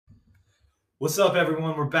What's up,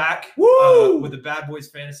 everyone? We're back with the Bad Boys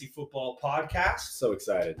Fantasy Football Podcast. So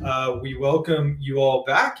excited. We welcome you all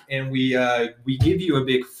back, and we give you a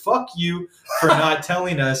big fuck you for not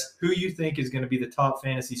telling us who you think is going to be the top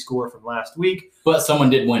fantasy scorer from last week. But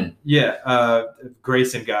someone did win. Yeah,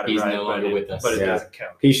 Grayson got it He's right. no longer with us. But it doesn't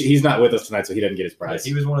count. He's not with us tonight, so he doesn't get his prize.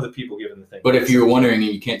 He was one of the people giving the thing. But if you were wondering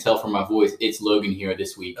and you can't tell from my voice, it's Logan here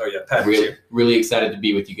this week. Oh, yeah, Patrick's here. Really excited to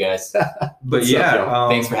be with you guys. But yeah,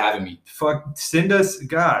 thanks for having me. Send us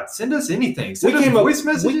anything. Send us voice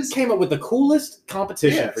messages. We came up with the coolest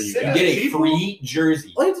competition for you guys. Get a free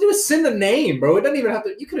jersey. All you have to do is send a name, bro. It doesn't even have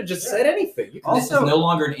to. You could have just said anything. This is no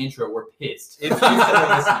longer an intro. We're pissed.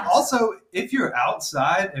 Also, if you're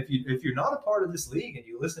outside, if you're not a part of this league and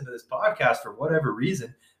you listen to this podcast for whatever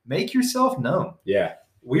reason, make yourself known. Yeah.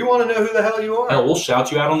 We want to know who the hell you are. Hell, we'll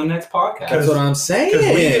shout you out on the next podcast. That's what I'm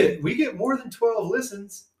saying. We get more than 12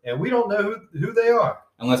 listens, and we don't know who they are.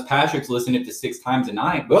 Unless Patrick's listening to 6 times a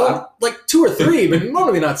night. Well, like 2 or 3, but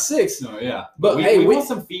normally not 6. No, yeah. But we want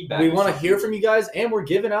some feedback. We want to hear from you guys, and we're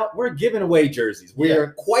giving away jerseys. We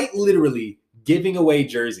are quite literally giving away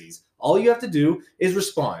jerseys. All you have to do is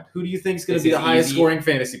respond. Who do you think is going to be the highest scoring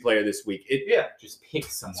fantasy player this week? Just pick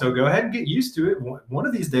someone. So go ahead and get used to it. One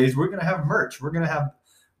of these days, we're going to have merch. We're going to have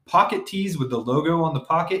pocket tees with the logo on the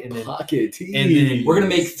pocket, and then pocket tees. And then we're gonna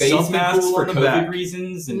make face masks cool for COVID back.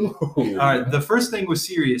 Reasons. And all right, the first thing was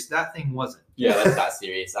serious. That thing wasn't. Yeah, that's not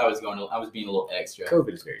serious. I was being a little extra.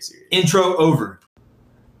 COVID is very serious. Intro over.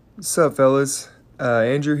 What's up, fellas?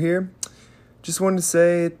 Andrew here. Just wanted to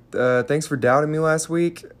say thanks for doubting me last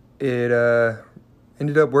week. It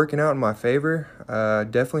ended up working out in my favor.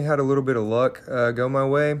 Definitely had a little bit of luck go my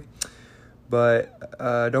way. But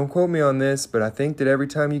don't quote me on this, but I think that every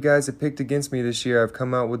time you guys have picked against me this year, I've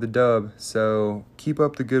come out with a dub. So keep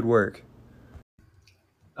up the good work.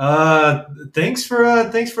 Thanks for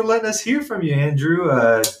letting us hear from you,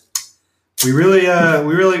 Andrew. We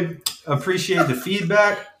really appreciate the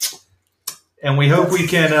feedback, and we hope we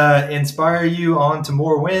can inspire you on to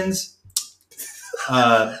more wins.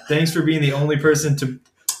 Thanks for being the only person to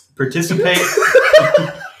participate.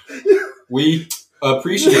 We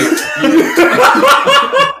appreciate you. This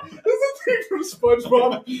is a thing from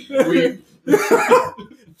SpongeBob.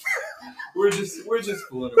 We're just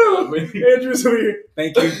fooling around. Andrew's over here.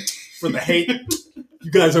 Thank you for the hate.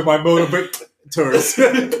 You guys are my motivators.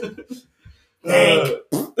 Thank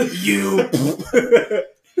you.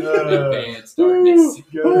 Advanced darkness.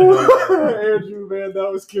 Andrew, man, that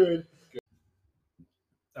was good.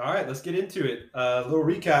 All right, let's get into it. A little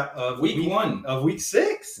recap of week 1 of week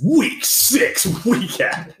 6. Week 6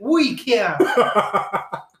 recap.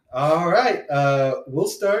 All right, we'll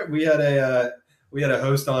start. We had a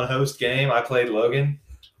host on host game. I played Logan.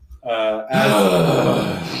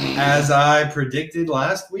 As I predicted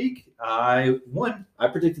last week, I won. I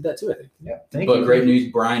predicted that too, I think. Yeah, But great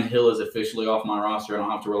news, Brian Hill is officially off my roster. I don't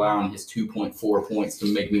have to rely on his 2.4 points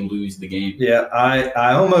to make me lose the game. Yeah,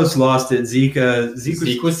 I almost lost it. Zeke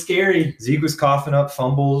was scary. Zeke was coughing up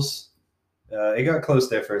fumbles. It got close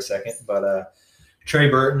there for a second, but Trey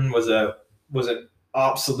Burton was an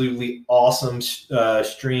absolutely awesome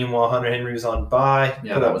stream while Hunter Henry was on bye.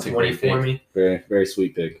 Yeah, put that up was a 20 great for pick. me. Very, very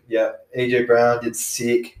sweet pick. Yeah, AJ Brown did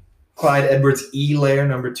sick. Clyde Edwards-Helaire,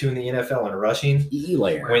 number 2 in the NFL in rushing.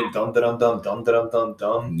 Helaire Went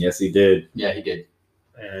dum-da-dum-dum. Yes, he did. Yeah, he did.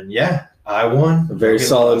 And yeah, I won. A very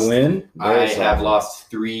solid win. I have lost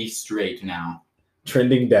 3 straight now.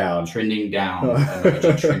 Trending down. Trending down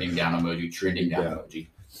emoji. Trending down emoji. Trending down emoji.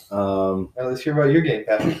 Now let's hear about your game,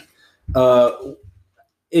 Patrick.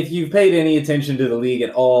 If you've paid any attention to the league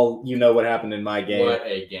at all, you know what happened in my game. What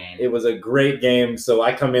a game. It was a great game. So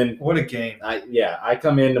I come in. What a game. I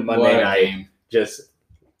come into Monday night.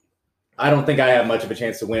 I don't think I have much of a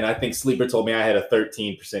chance to win. I think Sleeper told me I had a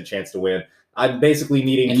 13% chance to win. I'm basically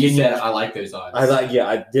needing. And you said I like those odds.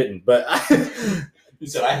 I didn't, but you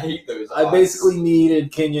said I hate those odds. I basically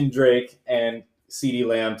needed Kenyon Drake and CeeDee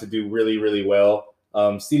Lamb to do really, really well.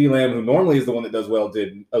 CeeDee Lamb, who normally is the one that does well,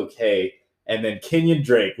 did okay. And then Kenyon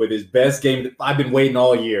Drake with his best game. I've been waiting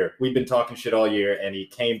all year. We've been talking shit all year, and he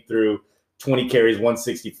came through. 20 carries,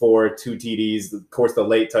 164, 2 TDs. Of course, the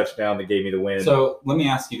late touchdown that gave me the win. So let me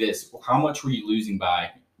ask you this: how much were you losing by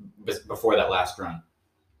before that last run?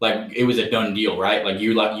 Like it was a done deal, right? Like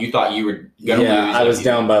you thought you were gonna lose. Yeah, I was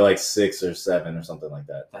down by like 6 or 7 or something like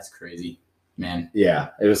that. That's crazy, man. Yeah,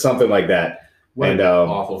 it was something like that. What an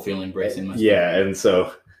awful feeling, Brayson. Yeah, and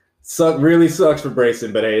so really sucks for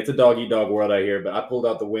Brayson, but hey, it's a dog-eat-dog world out here. But I pulled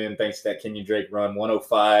out the win thanks to that Kenyon Drake run,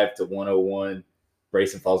 105 to 101.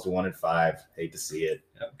 Grayson falls to 1-5. Hate to see it.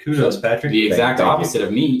 Kudos, Patrick. The exact Thank you. opposite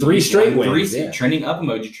of me. 3 straight Three, wins, yeah. trending up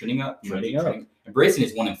emoji, trending up, Trending up. And Grayson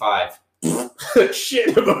is 1-5.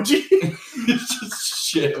 Shit emoji. It's just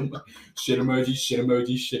shit emoji, shit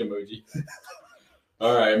emoji, shit emoji.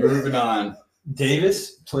 All right, moving on.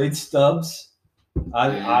 Davis played Stubbs.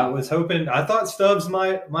 I was hoping. I thought Stubbs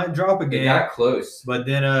might drop a It game, got close. but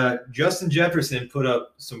then Justin Jefferson put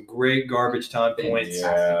up some great garbage time points,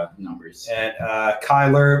 Yeah. Numbers. and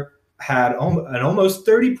Kyler had an almost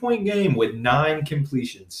 30-point game with 9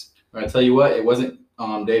 completions. I tell you what, it wasn't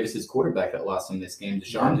Davis's quarterback that lost him this game.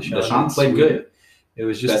 Deshaun Deshaun played sweet. good. It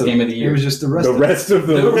was just Best game of the year. It was just the rest. The of rest of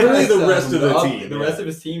the rest of the team. The yeah. rest of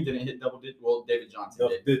his team didn't hit double digit. Well, David Johnson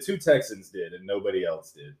did. The 2 Texans did, and nobody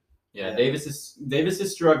else did. Yeah, Davis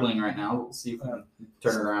is struggling right now. We'll see if we can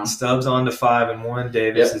turn it around. Stubbs on to 5-1.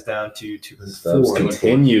 Davis Yep. is down to 2-4. Stubbs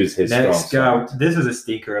continues his Next strong guy, this is a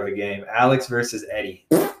stinker of a game. Alex versus Eddie.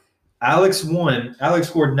 Alex won. Alex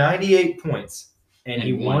scored 98 points, and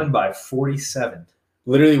he And won won. by 47.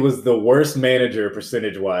 Literally was the worst manager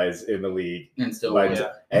percentage-wise in the league, And still, Like, won.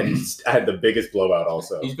 and had the biggest blowout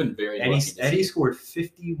also. He's been very And lucky. to Eddie see. scored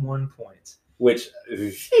 51 points. Which,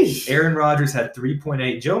 Aaron Rodgers had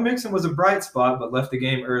 3.8. Joe Mixon was a bright spot, but left the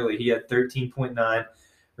game early. He had 13.9.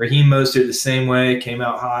 Raheem Mostert the same way, came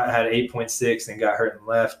out hot, had 8.6, and got hurt and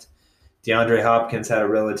left. DeAndre Hopkins had a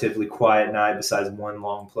relatively quiet night besides one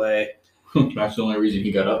long play. That's the only reason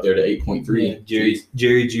he got up there to 8.3.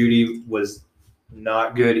 Jerry Jeudy was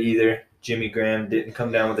not good either. Jimmy Graham didn't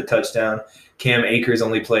come down with a touchdown. Cam Akers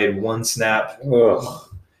only played 1 snap, ugh.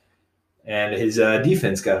 and his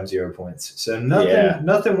defense got him 0 points. So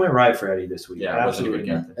nothing went right for Eddie this week. Yeah, it wasn't a good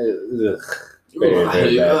Absolutely game. nothing. Ugh. Very,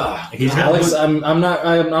 very bad. Ugh. He's Alex, I'm not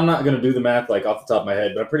going to do the math like off the top of my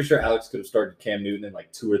head, but I'm pretty sure Alex could have started Cam Newton in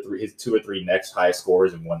like 2 or 3 next highest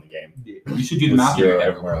scores and won the game. You should do the With math in your 0 head.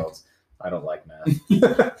 everywhere else. I don't like math.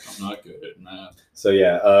 I'm not good at math. So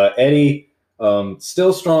yeah, Eddie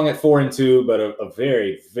still strong at 4-2, but a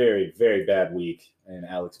very, very, very bad week, and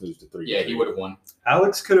Alex moves to 3. Yeah, he would have won.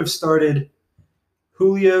 Alex could have started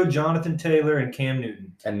Julio, Jonathan Taylor, and Cam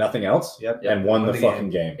Newton. And nothing else. Yep. And won the the fucking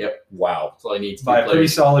game. Yep. Wow, That's all he needs. By a pretty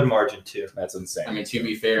players. solid margin, too. that's insane. I mean, to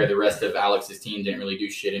be fair, the rest of Alex's team didn't really do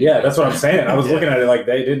shit. Anyway. Yeah, that's what I'm saying. I was Yeah. looking at it like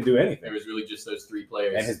they didn't do It anything, was really just those 3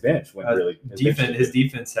 players. and his bench went really. His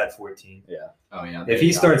defense had 14. oh yeah. If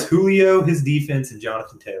he starts Julio, his defense, and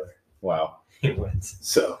Jonathan Taylor, Wow. he wins.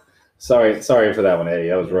 So sorry for that one, Eddie.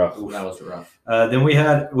 That was rough. Ooh, that was rough. Then we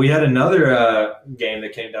had another game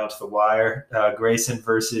that came down to the wire. Grayson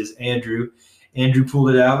versus Andrew. Andrew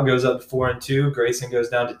pulled it out, goes up to 4-2. Grayson goes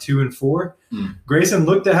down to 2-4. Grayson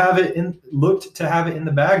looked to have it in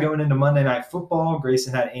the bag going into Monday Night Football.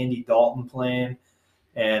 Grayson had Andy Dalton playing,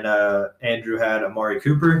 and Andrew had Amari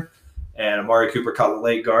Cooper. And Amari Cooper caught the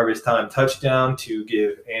late garbage time touchdown to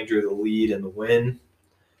give Andrew the lead and the win.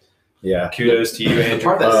 Yeah. Kudos to you, Andrew. The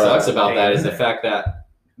part that sucks about that is the Amen. fact that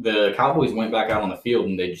the Cowboys went back out on the field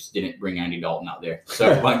and they just didn't bring Andy Dalton out there.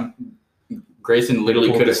 So like, Grayson literally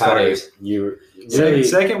Pulled could the have had a. starters. You really.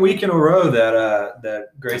 Second week in a row that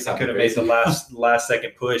Grayson That's could have made the crazy. last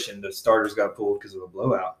second push, and the starters got pulled because of a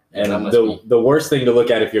blowout. That And must be- the worst thing to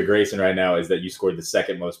look at if you're Grayson right now is that you scored the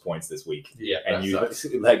second most points this week. Yeah, And that you sucks.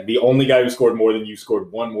 like the only guy who scored more than you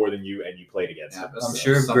scored one more than you, and you played against Yeah, him. that's- I'm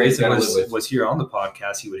sure if somebody's Grayson gotta live with. was here on the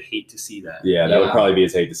podcast, he would hate to see that. Yeah, that would Yeah. probably be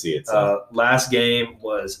his hate to see it. So. Last game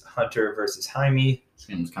was Hunter versus Jaime. This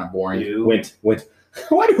game was kind of boring. You- Went.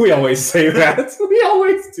 Why do we always say that? We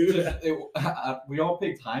always do that. We all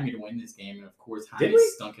picked Jaime to win this game, and of course, Did Jaime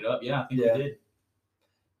we? stunk it up. Yeah, I think Yeah. we did.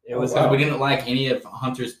 It was wow. We didn't like any of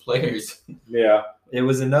Hunter's players. Yeah. it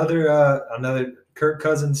was another Kirk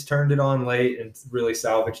Cousins turned it on late and really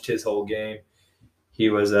salvaged his whole game. He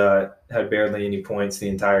was had barely any points the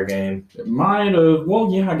entire game. It might have. Well,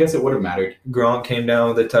 yeah, I guess it would have mattered. Gronk came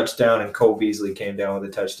down with a touchdown, and Cole Beasley came down with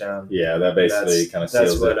a touchdown. Yeah, that basically kind of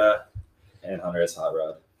That's seals what. it. And Hunter has hot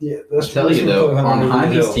rod. Yeah, I'll tell you though, on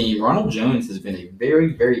Jaime's team, Ronald Jones has been a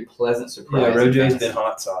very, very pleasant surprise. Yeah, in Rojo's fantasy. been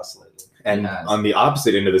hot sauce lately. And Yes. on the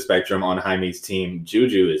opposite end of the spectrum, on Jaime's team,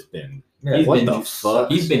 Juju has been He's what been, the fuck?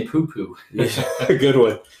 He's been poo poo. a good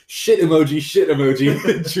one. Shit emoji.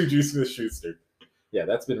 Juju Smith-Schuster. Yeah,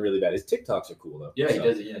 that's been really bad. His TikToks are cool though. Yeah, he So,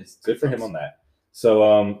 does it. Yeah, Good for him on that.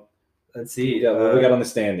 So, Let's see. yeah, what we got on the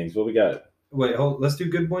standings? What we got? Wait, let's do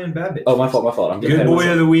good boy and bad bitch. Oh, my fault. I'm getting Good ahead of boy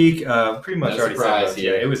myself. of the week. Pretty much No already surprise said that.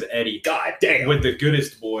 here. Yeah, it was Eddie. God damn. With the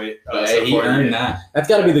goodest boy. But so he far. earned that. That's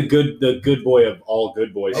got to be the good boy of all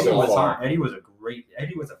good boys Eddie so was, far. Eddie was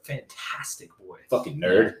a fantastic boy. Fucking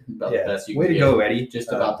nerd. About Yeah. the best you Way can to get. go, Eddie.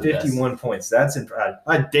 Just about the best. 51 points. That's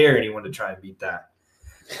I dare anyone to try and beat that.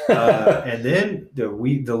 And then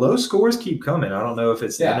the low scores keep coming. I don't know if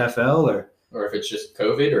it's the NFL or if it's just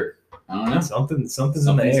COVID or I don't know. Something's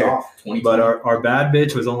in the air. Off. But our bad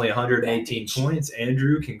bitch was only 118 points.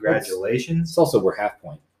 Andrew, congratulations. It's also we're half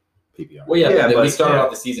point PPR. Well, yeah, but we started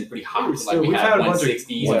off the season pretty hot. Like we had a bunch of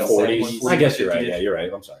 160s, 140s. I guess you're right. Yeah, you're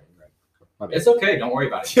right. I'm sorry. You're right. It's okay. Don't worry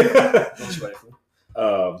about it.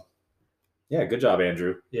 Yeah, good job,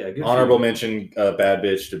 Andrew. Yeah, good. Honorable mention, bad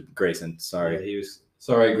bitch to Grayson. Sorry. Yeah, he was.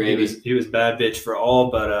 Sorry, Gravy. He was bad bitch for all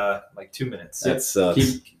but like 2 minutes. That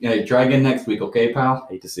sucks. Try again next week, okay, pal?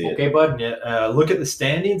 Hate to see it. Okay, bud? Yeah, look at the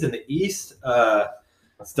standings in the East.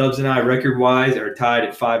 Stubbs and I, record-wise, are tied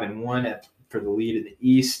at 5-1 for the lead in the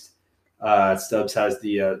East. Stubbs has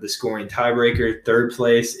the scoring tiebreaker. Third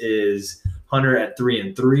place is Hunter at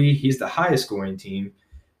 3-3. He's the highest scoring team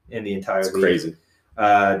in the entire league. Crazy.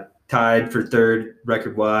 Tied for third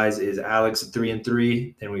record-wise is Alex at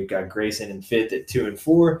 3-3. Then we've got Grayson in fifth at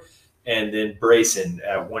 2-4, and then Brayson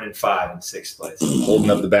at 1-5 in sixth place. Holding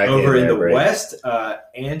up the back over in the Bray. West.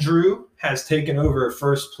 Andrew has taken over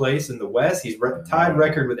first place in the West. He's tied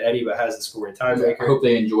record with Eddie, but has the scoring tiebreaker. I hope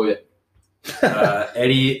they enjoy it.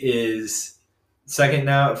 Eddie is second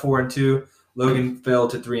now at 4-2. Logan fell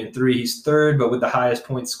to 3-3. He's third, but with the highest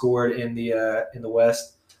points scored in the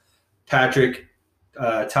West. Patrick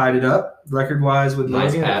tied it up record-wise with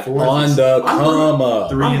Logan at 4. On the come up.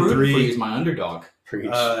 3-3. He's my underdog.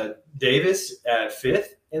 Davis at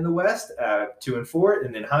 5th in the West at 2-4,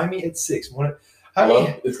 and then Jaime at 6.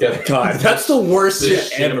 God, that's the worst shit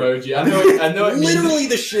ever. Emoji. I know it Literally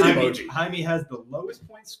the shit Jaime, emoji. Jaime has the lowest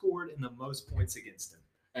points scored and the most points against him.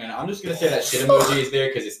 And I'm just going to say that shit emoji is there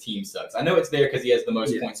because his team sucks. I know it's there because he has the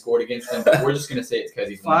most points scored against him, but we're just going to say it's because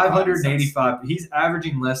he's 585. He's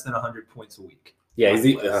averaging less than 100 points a week. Yeah,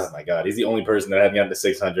 oh my God, he's the only person that hasn't gotten to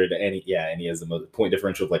 600, and he has the most point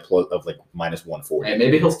differential of minus 140. And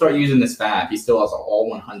maybe he'll start using this fab. He still has all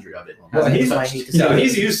 100 of it. Well,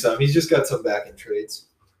 he's used some. He's just got some back in trades.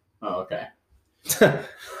 Oh, okay.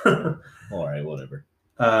 All right, whatever.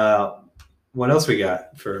 What else we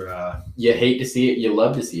got for? You hate to see it, you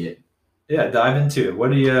love to see it. Yeah, dive into it. What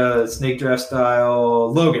do you snake draft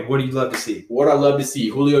style? Logan, what do you love to see? What I love to see,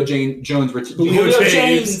 Julio Jones. Julio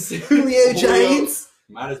Jones.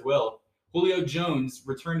 Might as well. Julio Jones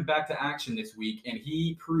returned back to action this week, and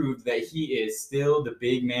he proved that he is still the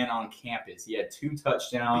big man on campus. He had 2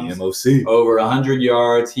 touchdowns, BMOC. over 100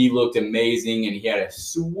 yards. He looked amazing, and he had a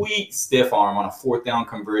sweet stiff arm on a 4th down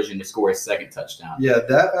conversion to score his 2nd touchdown. Yeah,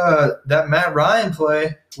 that Matt Ryan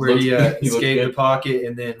play where he escaped the good. pocket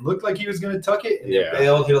and then looked like he was going to tuck it, and Yeah. then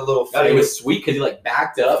bailed, hit a little God, it was sweet because he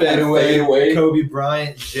backed up and fade away. Kobe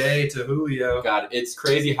Bryant, Jay to Julio. God, it's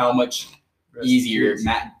crazy how much easier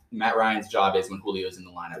Matt Ryan's job is when Julio's in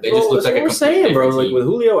the lineup. They just look like a complete different Like team. with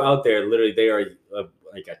Julio out there, literally they are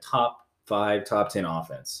like a top 5, top 10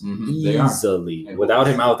 offense They are. easily. Without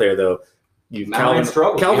him out there, though, Ryan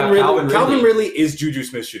struggled. Calvin Ridley is Juju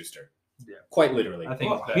Smith-Schuster. Yeah. Quite literally. I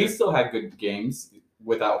think he still had good games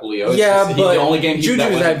without Julio. Yeah, but the only game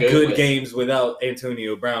Juju's had good was- games without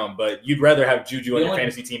Antonio Brown, but you'd rather have Juju on your only-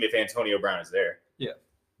 fantasy team if Antonio Brown is there. Yeah.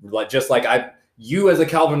 You as a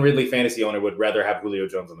Calvin Ridley fantasy owner would rather have Julio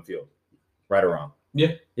Jones on the field. Right or wrong?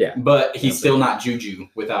 Yeah. But he's still not Juju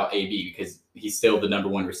without AB because he's still the number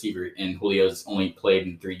 1 receiver, and Julio's only played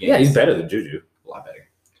in 3 games. Yeah, he's better than Juju. A lot better.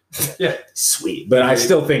 Yeah. Sweet. But I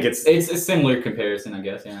still think it's a similar comparison, I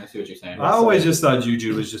guess. Yeah, I see what you're saying. I always just thought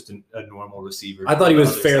Juju was just a normal receiver. I thought he was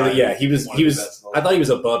On the other fairly side. yeah, he was One of the best of all I thought he was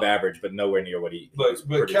above average, but nowhere near what he was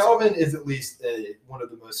But producing. Calvin is at least one of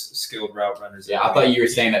the most skilled route runners. Yeah, I thought you were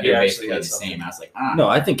saying that He they're actually basically had the something. same. I was like, No,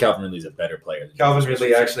 I think Calvin Ridley's a better player than Calvin Juju Ridley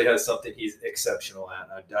Smith-Schuster. actually has something he's exceptional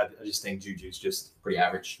at. I just think Juju's just pretty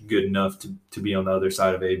average. good enough to be on the other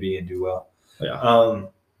side of AB and do well. Yeah.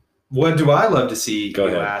 What do I love to see? Go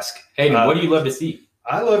you ahead. ask. Hey, what do you love to see?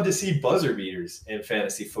 I love to see buzzer beaters in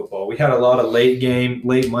fantasy football. We had a lot of late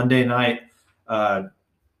Monday night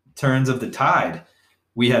turns of the tide.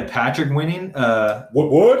 We had Patrick winning.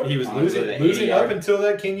 What? He was Oh, was it an losing 80-yard? up until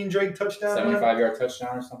that Kenyon Drake touchdown. 75-yard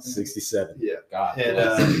touchdown or something? 67. Yeah. God. And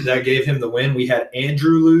that gave him the win. We had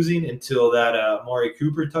Andrew losing until that Amari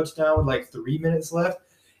Cooper touchdown with like 3 minutes left.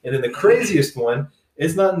 And then the craziest one,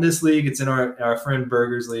 it's not in this league. It's in our friend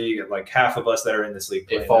Berger's league. Like half of us that are in this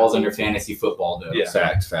league. It falls under fantasy football, though. Yeah.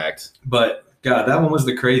 Fact. But, God, that one was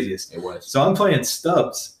the craziest. It was. So I'm playing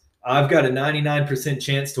Stubbs. I've got a 99%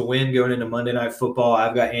 chance to win going into Monday Night Football.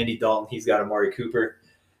 I've got Andy Dalton. He's got Amari Cooper.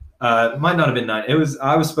 Might not have been 9.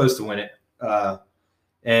 I was supposed to win it.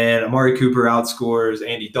 And Amari Cooper outscores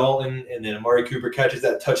Andy Dalton. And then Amari Cooper catches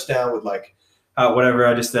that touchdown with whatever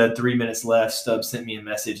I just said, 3 minutes left. Stubbs sent me a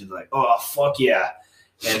message and like, oh, fuck yeah.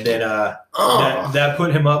 and then that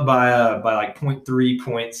put him up by like 0.3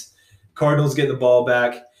 points. Cardinals get the ball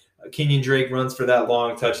back. Kenyon Drake runs for that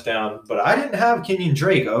long touchdown, but I didn't have Kenyon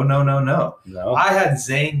Drake. Oh, no. I had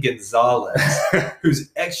Zane Gonzalez,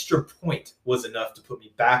 whose extra point was enough to put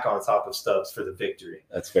me back on top of Stubbs for the victory.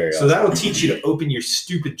 That's very So awesome. that'll teach you to open your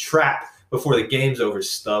stupid trap before the game's over,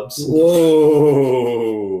 Stubbs.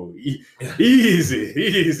 Whoa. Easy,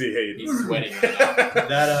 Hayden. He's sweating right now.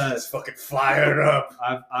 That's fucking fired up.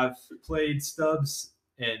 I've played Stubbs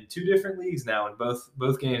in 2 different leagues now, and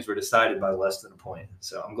both games were decided by less than a point.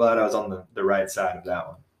 So I'm glad I was on the right side of that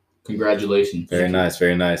one. Congratulations. Very nice,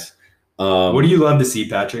 very nice. What do you love to see,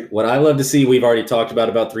 Patrick? What I love to see, we've already talked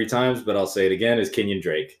about 3 times, but I'll say it again, is Kenyon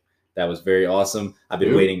Drake. That was very awesome. I've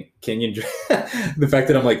been waiting. Kenyon Drake. The fact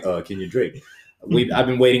that I'm like, Kenyon Drake. I've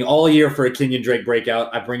been waiting all year for a Kenyon Drake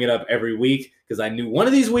breakout. I bring it up every week because I knew one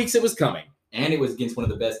of these weeks it was coming. And it was against one of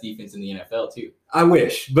the best defense in the NFL, too. I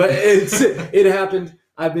wish, but it happened.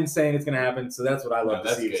 I've been saying it's going to happen, so that's what I love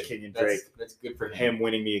to see is Kenyon Drake. That's good for him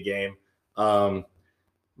winning me a game. I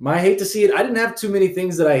hate to see it. I didn't have too many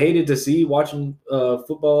things that I hated to see watching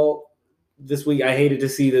football this week. I hated to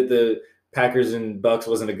see that the Packers and Bucks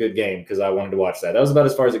wasn't a good game because I wanted to watch that. That was about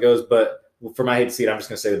as far as it goes, but for my hate to see it, I'm just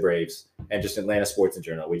going to say the Braves and just Atlanta sports in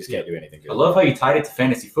general. We just can't do anything good. I love how you tied it to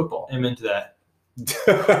fantasy football. I'm into that.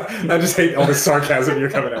 I just hate all the sarcasm you're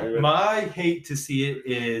coming at me with. My hate to see it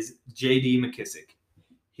is J.D. McKissick.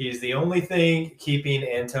 He's the only thing keeping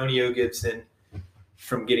Antonio Gibson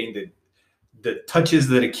from getting the touches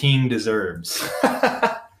that a king deserves.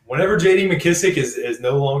 Whenever J.D. McKissick is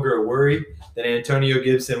no longer a worry, then Antonio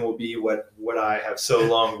Gibson will be what I have so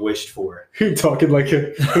long wished for. You're talking like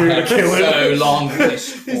you're going to kill him. So long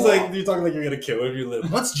wished for. He's like, you're talking like you're going to kill him. You're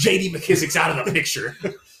like, once J.D. McKissick's out of the picture.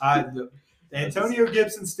 Antonio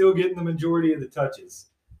Gibson's still getting the majority of the touches.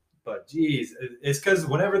 But, geez, it's because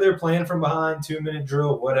whenever they're playing from behind, 2-minute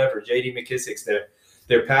drill, whatever, J.D. McKissick's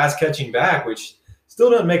their pass-catching back, which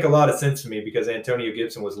still doesn't make a lot of sense to me because Antonio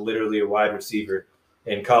Gibson was literally a wide receiver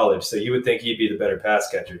in college. So you would think he'd be the better pass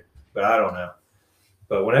catcher. But I don't know.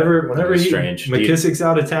 But whenever McKissick's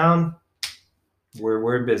out of town,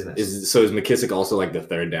 we're in business. So is McKissick also like the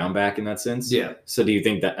third down back in that sense? Yeah. So do you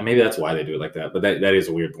think that maybe that's why they do it like that? But that is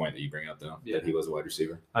a weird point that you bring up, though, Yeah. that he was a wide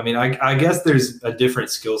receiver. I mean, I guess there's a different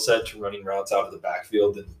skill set to running routes out of the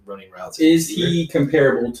backfield than running routes. Is he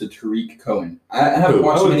comparable to Tariq Cohen? I haven't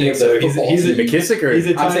watched many of so. the football He's a teams. McKissick or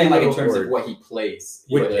I'm saying like in terms forward. of what he plays.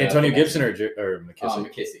 with for the Antonio football Gibson team. or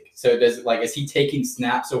McKissick? McKissick. So is he taking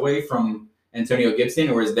snaps away from Antonio Gibson,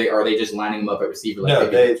 or are they just lining him up at receiver? Like No,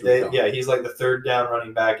 they did with Tariq Cohen? he's like the third down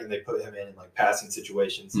running back, and they put him in like passing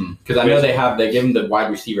situations. Because I know they give him the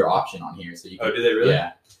wide receiver option on here, so you. Oh, Can, do they really?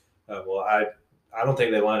 Yeah. Well, I don't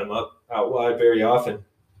think they line him up out wide very often,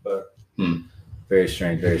 but Very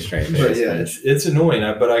strange. But yeah, it's annoying.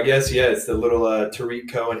 But I guess it's the little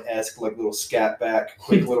Tariq Cohen-esque, like little scat back,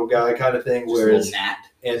 quick little guy kind of thing. Just a Whereas little gnat.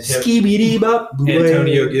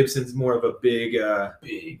 Antonio Gibson's more of a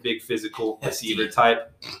big physical receiver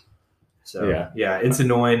type. So yeah, it's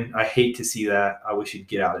annoying. I hate to see that. I wish he'd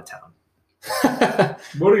get out of town.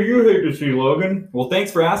 What do you hate to see, Logan? Well,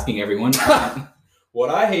 thanks for asking, everyone. What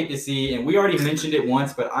I hate to see, and we already mentioned it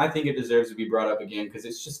once, but I think it deserves to be brought up again because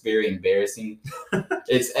it's just very embarrassing.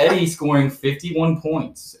 It's Eddie scoring 51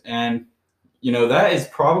 points. And, that is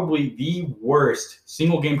probably the worst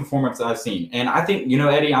single game performance I've seen. And I think,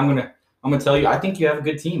 Eddie, I'm gonna tell you, I think you have a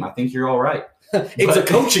good team. I think you're all right. It's a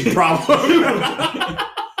coaching problem.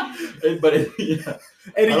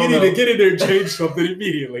 Eddie, You need to get in there and change something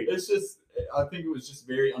immediately. I think it was just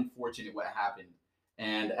very unfortunate what happened.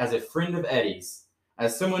 And as a friend of Eddie's,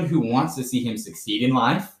 as someone who wants to see him succeed in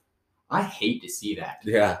life, I hate to see that.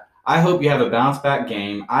 Yeah. I hope you have a bounce back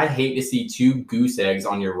game. I hate to see 2 goose eggs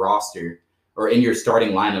on your roster or in your starting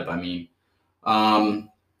lineup. I mean,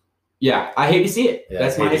 I hate to see it. Yeah,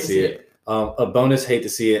 That's my hate to see it. A bonus hate to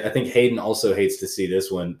see it. I think Hayden also hates to see this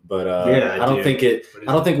one, but I don't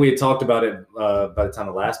think we had talked about it by the time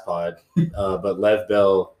of the last pod. But Lev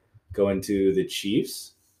Bell going to the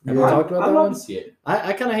Chiefs. Have we talked about that I love one? to see it.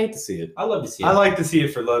 I kind of hate to see it. I love to see it. I like to see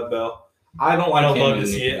it for Lev Bell. I don't like I don't him love in to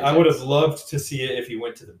the see it. New I would have loved to see it if he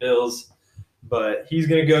went to the Bills, but he's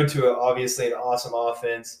going to go to obviously an awesome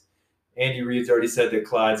offense. Andy Reid's already said that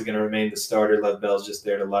Clyde's going to remain the starter. Lev Bell's just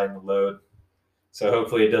there to lighten the load. So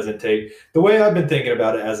hopefully it doesn't take – the way I've been thinking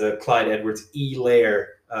about it as a Clyde Edwards-Elaire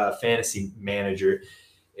fantasy manager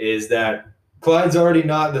is that Clyde's already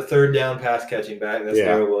not the third down pass catching back. That's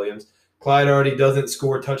Darrell Williams. Clyde already doesn't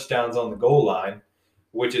score touchdowns on the goal line,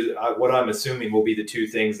 which is what I'm assuming will be the 2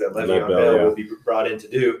 things that Le'Veon Bell will be brought in to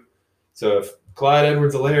do. So if Clyde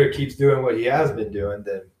Edwards-Helaire keeps doing what he has been doing,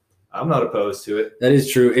 then I'm not opposed to it. That is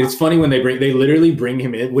true. It's funny when they literally bring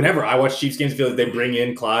him in. Whenever I watch Chiefs games, I feel like they bring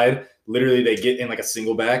in Clyde. Literally, they get in like a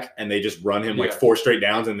single back and they just run him like 4 straight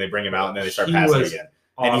downs and they bring him out and then they start passing again.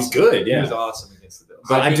 Awesome. And he's good. Yeah, he was awesome against the Bills.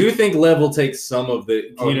 But I do think Lev will take some of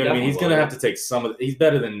the. Oh, You know what I mean? He's going to definitely have to take some of. He's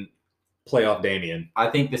better than playoff Damian. I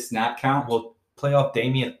think the snap count will. Playoff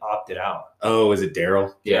Damian opted out. Oh, is it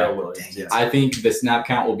Daryl? Yeah, Darrell Williams, yes. I think the snap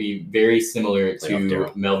count will be very similar Playoff to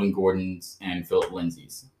Daryl. Melvin Gordon's and Philip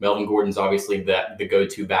Lindsay's. Melvin Gordon's obviously the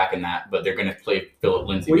go-to back in that, but they're going to play Philip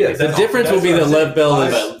Lindsay. Well, yeah, because The That's difference all- will be that's that what I'm Lev Bell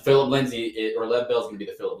saying. is. But Philip Lindsay or Lev Bell's going to be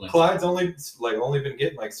the Philip Lindsay. Clyde's only been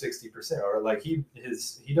getting like 60%, or like he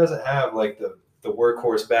doesn't have like the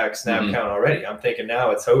workhorse back snap Mhm. count already. I'm thinking now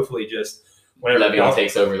it's hopefully just whenever Le'Veon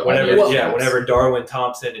takes over the whenever Darwin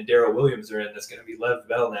Thompson and Darrell Williams are in, it's going to be Lev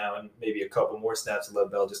Bell now, and maybe a couple more snaps of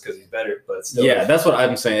Lev Bell just because he's better. But still, Yeah, that's what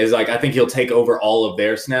I'm saying. Is like I think he'll take over all of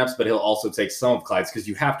their snaps, but he'll also take some of Clyde's because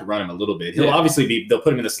you have to run him a little bit. He'll Yeah. obviously they'll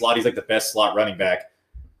put him in the slot. He's like the best slot running back.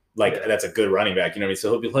 Like Yeah. that's a good running back. You know what I mean?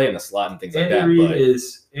 So he'll be playing the slot and things Andy like that. Reid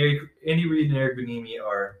But Andy Reid and Eric Bieniemy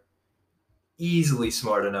are easily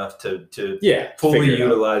smart enough to yeah, fully figure it out.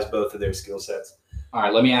 utilize both of their skill sets. All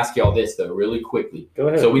right, let me ask y'all this though, really quickly. Go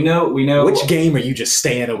ahead. So we know Which game are you just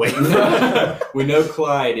staying away from? we know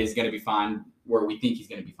Clyde is going to be fine, where we think he's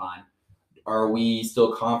going to be fine. Are we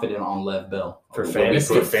still confident on Lev Bell For Will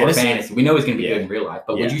fantasy? we- For fantasy? we know he's going to be Yeah. good in real life,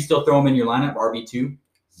 but Yeah. would you still throw him in your lineup, RB2?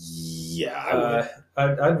 Yeah, I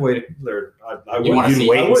would. I'd wait. I You wanna would. see- I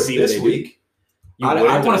wait and would see what this they do? week. You I would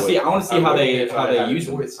want or to see. would? I want to see I how would they if I had use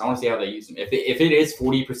him. choice. I want to see how they use him. If it is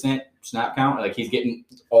 40% snap count, like he's getting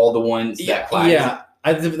all the ones that Clyde. Yeah.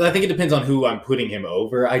 I think it depends on who I'm putting him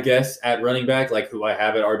over, I guess, at running back, like who I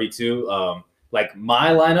have at RB2. Like my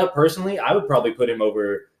lineup personally, I would probably put him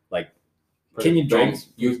over like Kenyon Drake.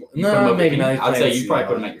 You No, put him over maybe Kenyon? not. I'd say He's you probably playing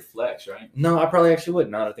put him at your flex, right? No, I probably actually would.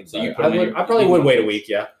 No, I don't think so. So you put I him in would. your- I probably would wait a week.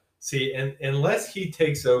 Yeah. See, and unless he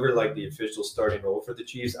takes over like the official starting role for the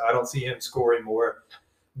Chiefs, I don't see him scoring more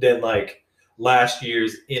than like last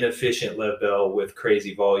year's inefficient Lev Bell with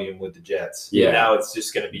crazy volume with the Jets. Yeah. Now it's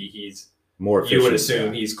just going to be More efficient. you would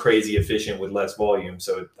assume he's crazy efficient with less volume.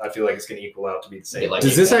 So I feel like it's going to equal out to be the same. Yeah, like-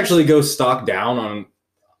 Does this actually go stock down on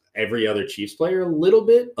every other Chiefs player a little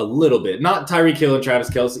bit? A little bit. Not Tyreek Hill and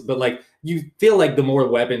Travis Kelce, but like you feel like the more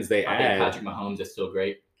weapons they I think add. Patrick Mahomes is still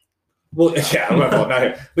great. Well, yeah, not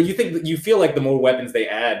him. But you feel like the more weapons they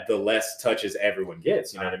add, the less touches everyone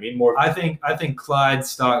gets. You know what I mean? More. I think Clyde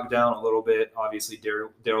stocked down a little bit. Obviously,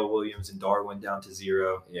 Darrell Williams and Darwin down to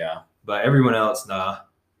 0, Yeah, but everyone else, nah.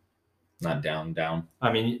 not down.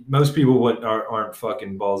 I mean, most people aren't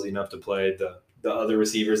fucking ballsy enough to play the other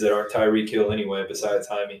receivers that aren't Tyreek Hill anyway, besides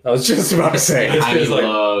Jaime. I was just about to say. It's Jaime just like,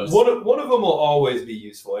 loves. One of them will always be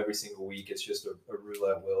useful every single week. It's just a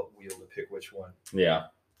roulette wheel to pick which one. Yeah.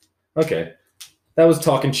 Okay. That was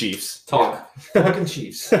talking Chiefs. Talk. Fucking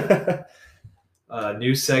Chiefs.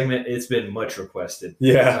 New segment. It's been much requested.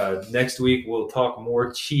 Yeah. Next week we'll talk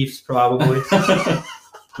more Chiefs probably.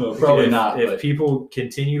 Well, probably not. If but people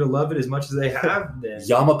continue to love it as much as they have, then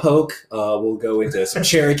Yamapoke. We'll go into some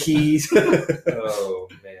Cherokees. oh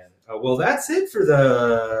man. Well, that's it for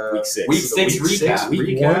the Week 6. Week 6 recap.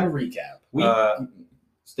 Week 1 recap. week,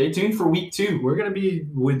 stay tuned for week 2. We're gonna be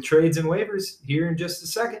with trades and waivers here in just a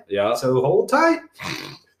second, Yeah. so hold tight.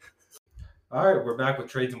 All right, we're back with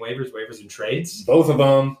trades and waivers and trades. Both of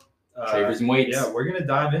them. Travers and weights. Yeah, we're gonna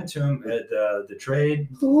dive into them at the trade.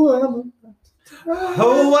 Oh,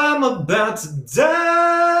 Oh, I'm about to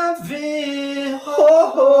dive in.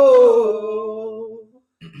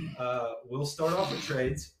 We'll start off with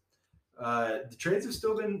trades. The trades have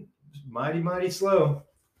still been mighty slow.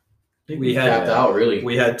 We Tapped out, really.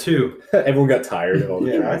 We had 2. Everyone got tired of all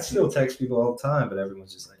the Yeah, I trades. still text people all the time, but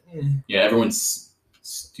everyone's just like, eh. Yeah, everyone's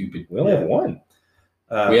stupid. We only have one.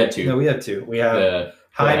 We had 2. No, we had 2. We have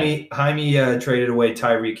Jaime traded away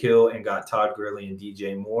Tyreek Hill and got Todd Gurley and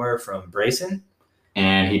DJ Moore from Brayson.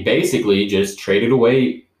 And he basically just traded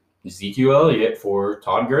away Ezekiel Elliott for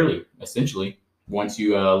Todd Gurley, essentially. Once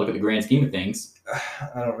you look at the grand scheme of things.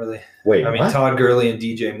 I don't really. Wait, I mean, Todd Gurley and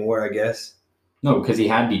DJ Moore, I guess. No, because he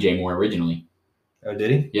had DJ Moore originally. Oh, did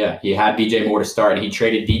he? Yeah, he had DJ Moore to start. He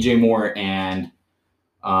traded DJ Moore and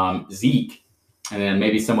Zeke, and then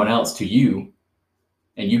maybe someone else to you,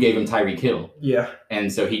 and you gave him Tyreek Hill. Yeah.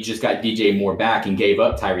 And so he just got DJ Moore back and gave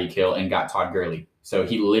up Tyreek Hill and got Todd Gurley. So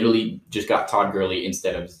he literally just got Todd Gurley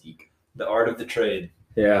instead of Zeke. The art of the trade.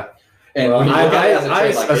 Yeah. And Well, when you look at it as a I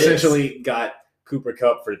trade like this- essentially got Cooper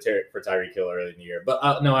Kupp for Tyreek Hill early in the year.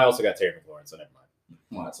 But no, I also got Terry McLaurin, so never mind.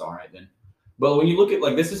 Well, that's all right then. But when you look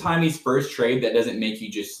at this is Jaime's first trade that doesn't make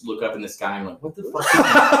you just look up in the sky and like, what the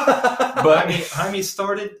fuck? But Jaime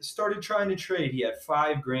started trying to trade. He had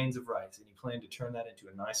 5 grains of rice, and he planned to turn that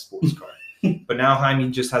into a nice sports car. But now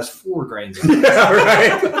Jaime just has 4 grains of rice. Yeah,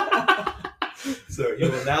 right. So he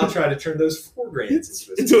will now try to turn those 4 grains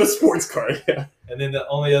Into a sports car. Yeah. And then the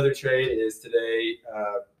only other trade is today.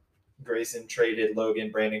 Grayson traded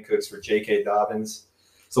Logan Brandon Cooks for J.K. Dobbins.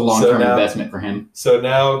 It's a long-term investment for him. So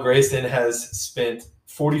now Grayson has spent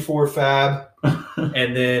 44 fab,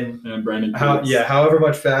 and then And Brandon Cooks. however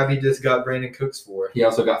much fab he just got Brandon Cooks for. He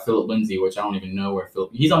also got Philip Lindsay, which I don't even know where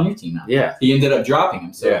Philip. He's on your team now. Yeah. He ended up dropping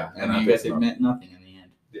him. So Yeah, I mean, you guys have meant nothing in the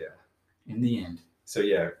end. Yeah. In the end. So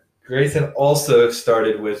yeah, Grayson also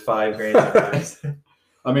started with 5 grains of rice.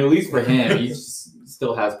 I mean, at least for him, he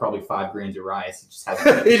still has probably 5 grains of rice. He just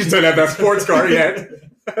hasn't. He just don't have that sports car yet.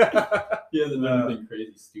 He hasn't done anything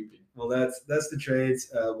crazy stupid. Well, that's the trades.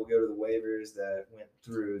 We'll go to the waivers that went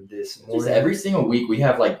through this Just morning. every single week, we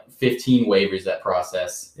have 15 waivers that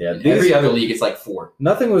process. Yeah, In every other league, it's 4.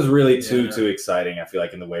 Nothing was really too Yeah. too exciting. I feel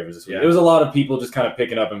like in the waivers this week, Yeah. it was a lot of people just kind of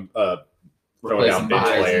picking up and throwing down Replacing bench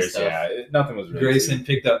buys and players. stuff. Yeah, nothing was really. Grayson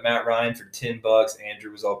picked up Matt Ryan for $10.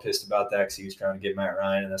 Andrew was all pissed about that because he was trying to get Matt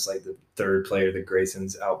Ryan, and that's the 3rd player that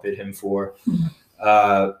Grayson's outbid him for.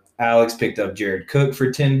 Alex picked up Jared Cook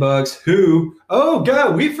for $10. Who? Oh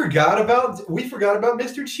God, we forgot about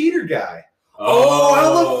Mr. Cheater Guy. Oh,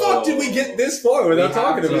 how the fuck did we get this far without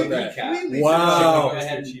talking about that? Wow. Go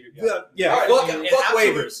ahead, Cheater Guy. Yeah, All right, fuck, and fuck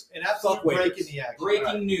absolute- waivers. An absolute Fuck break waivers. in the action.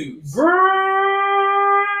 Breaking news.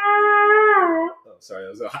 Oh, sorry,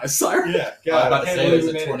 that was a high siren. Yeah, I was God, about I to can't say believe there's we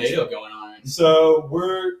a made it. tornado going on. So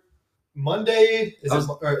we're Monday.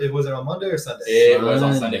 Was it on Monday or Sunday? It was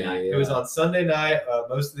on Sunday night. It was on Sunday night.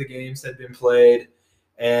 Most of the games had been played,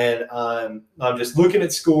 and I'm just looking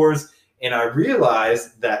at scores, and I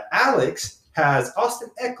realized that Alex has Austin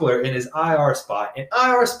Eckler in his IR spot. An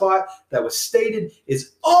IR spot that was stated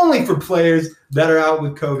is only for players that are out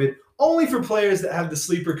with COVID, only for players that have the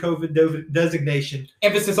sleeper COVID designation.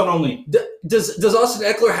 Emphasis on only. Does Austin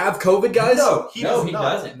Eckler have COVID, guys? No, he No, does he not.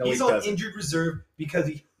 doesn't. No, He's he on doesn't. injured reserve because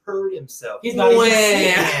he hurt himself. He's not even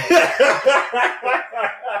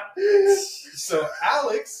So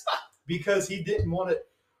Alex, because he didn't want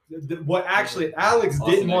to, what actually Alex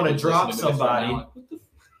didn't want to drop somebody.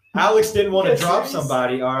 Alex didn't want to drop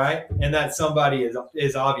somebody, all right, and that somebody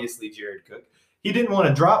is obviously Jared Cook. He didn't want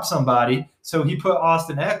to drop somebody, so he put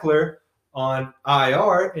Austin Eckler on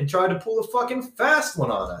IR and tried to pull a fucking fast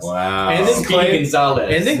one on us. Wow. And then Speedy claimed-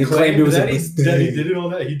 Gonzalez. And then He claimed claimed it was that a he mistake. did it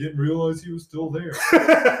on that. He didn't realize he was still there.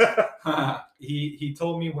 He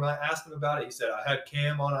told me when I asked him about it, he said, I had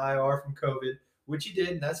Cam on IR from COVID, which he did,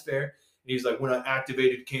 and that's fair. And he's like, when I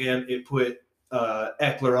activated Cam, it put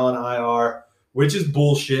Eckler on IR, which is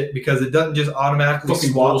bullshit because it doesn't just automatically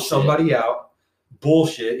Fucking swap bullshit. somebody out.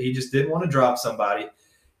 Bullshit. He just didn't want to drop somebody.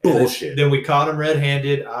 And Bullshit. Then we caught him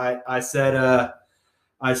red-handed. I said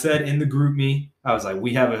in the group me, I was like,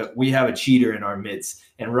 we have a cheater in our midst.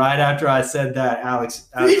 And right after I said that, Alex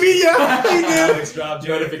He did. Alex dropped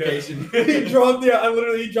Notification. He dropped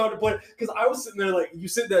he dropped a play because I was sitting there like you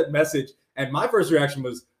sent that message and my first reaction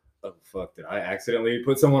was, oh fuck, did I accidentally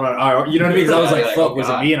put someone on IR? You know what I mean? 'Cause I was Yeah, like, like, fuck, oh, was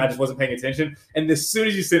it God. me? And I just wasn't paying attention. And as soon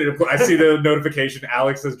as you sent it, I see the notification.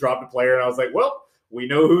 Alex has dropped a player, and I was like, well, we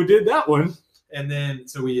know who did that one. And then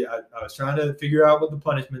so I was trying to figure out what the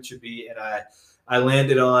punishment should be, and I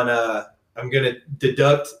landed on I'm gonna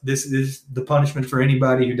deduct this is the punishment for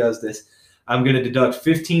anybody who does this. I'm gonna deduct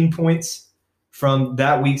 15 points from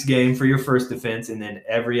that week's game for your first offense, and then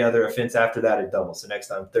every other offense after that it doubles. So next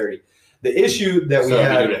time 30. The issue that So we if you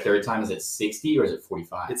had, do it a third time, is it 60 or is it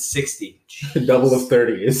 45? it's 60. Double of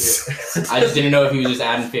 30 is. I just didn't know if he was just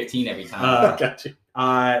adding 15 every time. Got you.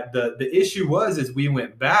 The issue is we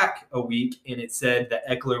went back a week and it said that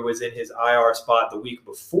Eckler was in his IR spot the week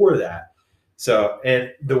before that. So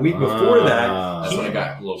and the week before that, That's when I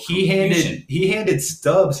got a little he handed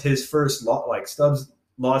Stubbs his first Stubbs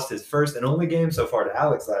lost his first and only game so far to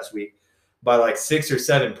Alex last week by like 6 or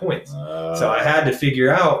 7 points. So I had to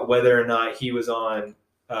figure out whether or not he was on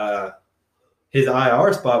his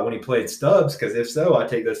IR spot when he played Stubbs, because if so, I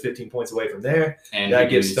take those 15 points away from there. and That he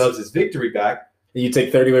gives used- Stubbs his victory back. You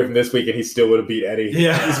take 30 away from this week, and he still would have beat Eddie.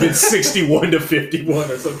 Yeah. He's been 61 to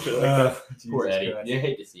 51 or some shit like that. Poor Jesus Eddie. Christ. You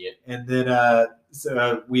hate to see it. And then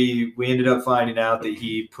so we ended up finding out that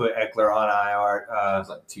he put Eckler on It IR was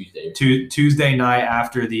like Tuesday. Tuesday night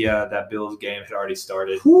after the that Bills game had already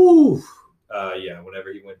started. Whew.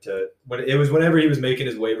 Whenever he was making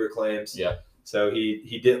his waiver claims. Yeah. So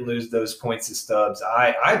he didn't lose those points to Stubbs.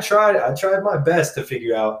 I tried my best to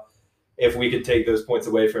figure out if we could take those points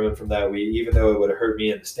away from him from that week, even though it would have hurt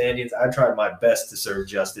me in the standings. I tried my best to serve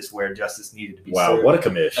justice where justice needed to be Wow, served. what a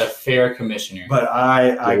commish. A fair commissioner. But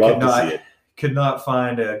I Love could to not see it. could not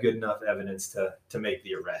find good enough evidence to make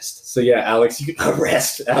the arrest. So yeah, Alex, you can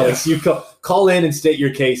arrest Alex. You call in and state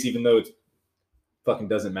your case, even though it fucking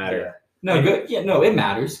doesn't matter. No, good. Yeah, no, it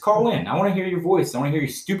matters. Call in. I want to hear your voice. I want to hear your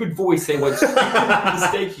stupid voice say what stupid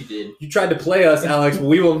mistake you did. You tried to play us, Alex. But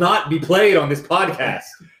we will not be played on this podcast.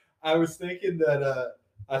 I was thinking that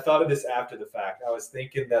I thought of this after the fact. I was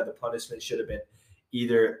thinking that the punishment should have been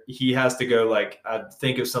either he has to go I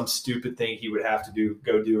think of some stupid thing he would have to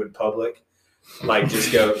go do in public, like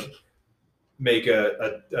just go make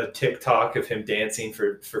a TikTok of him dancing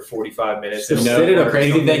for 45 minutes. You know, the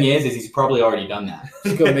crazy thing is he's probably already done that.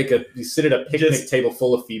 Just go you sit at a picnic table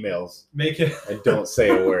full of females Make him and don't say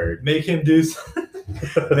a word. make him do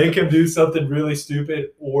something really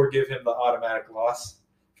stupid, or give him the automatic loss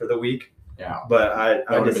for the week. Yeah. But I That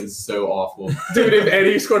would have just been so awful. Dude, if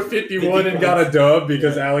Eddie scored 51 and got a dub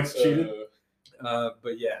because Alex cheated.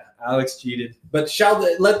 but yeah, Alex cheated. But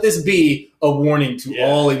let this be a warning to Yeah.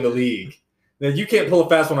 all in the league that you can't pull a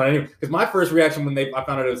fast one on anyone. Because my first reaction when I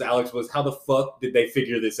found out it was Alex was, how the fuck did they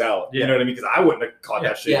figure this out? Yeah. You know what I mean? Because I wouldn't have caught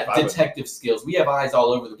that shit. if I was- detective skills. We have eyes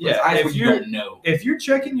all over the place. Yeah, Eyes if where you you're- don't know. If you're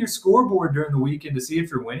checking your scoreboard during the weekend to see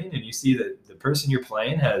if you're winning, and you see that the person you're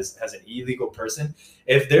playing has an illegal person,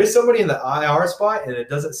 if there's somebody in the IR spot and it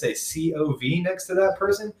doesn't say COV next to that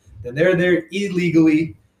person, then they're there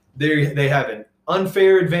illegally. They have an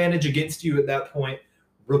unfair advantage against you at that point.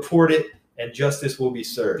 Report it, and justice will be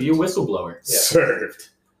served. Be a whistleblower. Yeah. Served.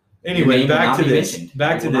 Your Anyway, name will back not to be this. mentioned.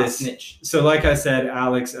 Back You to will not this. snitch. So, like I said,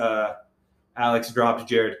 Alex dropped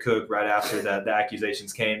Jared Cook right after the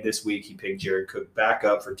accusations came. This week, he picked Jared Cook back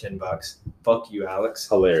up for $10. Fuck you, Alex.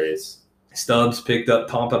 Hilarious. Stubbs picked up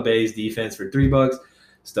Tampa Bay's defense for $3.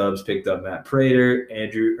 Stubbs picked up Matt Prater.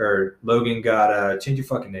 Logan got change your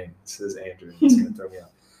fucking name. It says Andrew. It's gonna throw me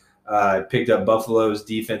out. Picked up Buffalo's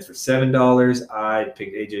defense for $7. I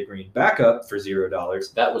picked AJ Green back up for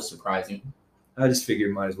 $0. That was surprising. I just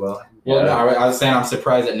figured might as well. Well, Yeah. no, I was saying I'm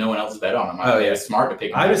surprised that no one else bet on him. I Oh, think yeah. it's smart to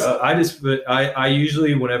pick him up. I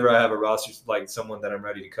usually, whenever I have a roster like someone that I'm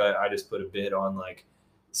ready to cut, I just put a bid on like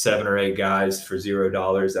 7 or 8 guys for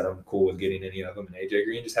 $0 that I'm cool with getting any of them. And AJ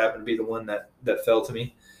Green just happened to be the one that fell to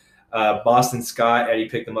me. Boston Scott, Eddie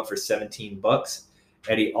picked them up for $17.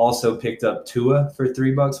 Eddie also picked up Tua for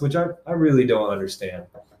 $3, which I really don't understand.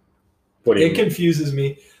 What do you It confuses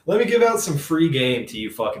me. Let me give out some free game to you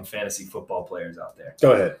fucking fantasy football players out there,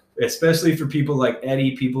 Go ahead. especially for people like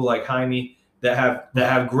Eddie, people like Jaime that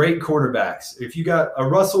have great quarterbacks. If you got a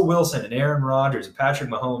Russell Wilson and Aaron Rodgers and Patrick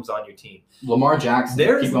Mahomes on your team, Lamar Jackson.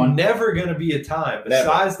 there's keep going. never going to be a time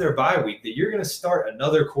besides their bye week that you're going to start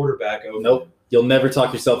another quarterback over. Nope. You'll never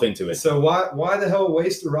talk yourself into it. So why the hell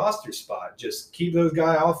waste the roster spot? Just keep those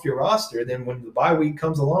guys off your roster. Then when the bye week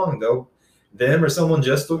comes along, though, them or someone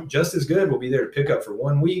just as good will be there to pick up for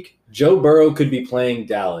 1 week. Joe Burrow could be playing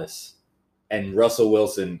Dallas, and Russell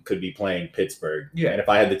Wilson could be playing Pittsburgh. Yeah. And if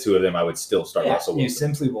I had the two of them, I would still start Russell You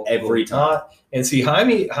Wilson. simply won't Every will not. And see,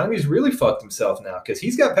 Jaime's really fucked himself now because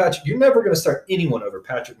he's got Patrick. You're never going to start anyone over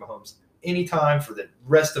Patrick Mahomes anytime for the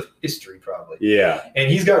rest of history, probably. Yeah. And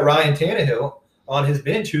he's got Ryan Tannehill on his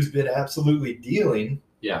bench, who's been absolutely dealing.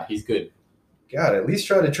 Yeah, he's good. God, at least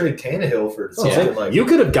try to trade Tannehill for Oh, something like you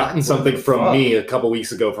could have gotten something from Fuck. me a couple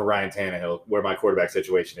weeks ago for Ryan Tannehill, where my quarterback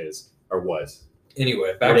situation is or was.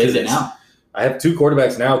 Anyway, back What to is it this. now? I have 2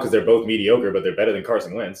 quarterbacks now because they're both mediocre, but they're better than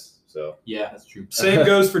Carson Wentz. So Yeah, that's true. Same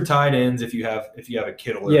goes for tight ends if you have a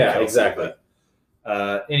Kittle. Or a Yeah, Kelsey, exactly.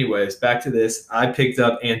 But, anyways, back to this. I picked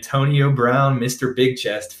up Antonio Brown, Mr. Big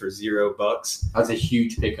Chest, for $0. That's a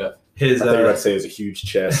huge pickup. His I thought you were about to say it was a huge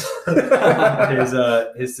chest.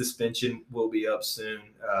 his suspension will be up soon.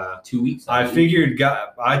 2 weeks. I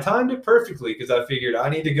timed it perfectly because I figured I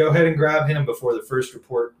need to go ahead and grab him before the first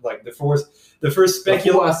report, like the first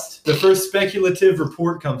speculative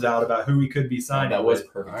report comes out about who he could be signing. That was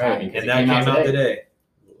with. perfect All right. timing. 'cause And it that came out today.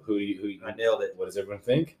 Who I nailed it. what does everyone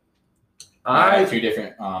think? I have 2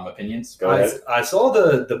 different opinions. Go ahead. I saw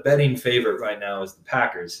the betting favorite right now is the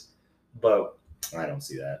Packers, but I don't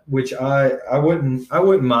see that. which I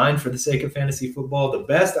wouldn't mind for the sake of fantasy football. The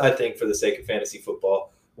best I think for the sake of fantasy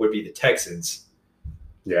football would be the Texans,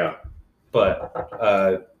 Yeah.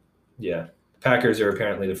 but yeah, Packers are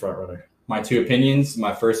apparently the front runner. My 2 opinions.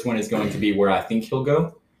 My first one is going to be where I think he'll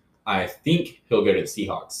go. I think he'll go to the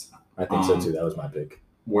Seahawks. I think so too. That was my pick.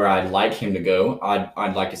 where I'd like him to go,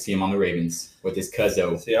 I'd like to see him on the Ravens with his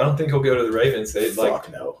Cuzzo. See, I don't think he'll go to the Ravens. They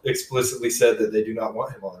no. explicitly said that they do not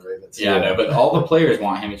want him on the Ravens. Yeah, I know, but all the players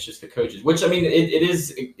want him. It's just the coaches, which I mean,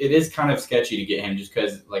 it is kind of sketchy to get him just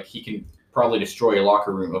because like he can probably destroy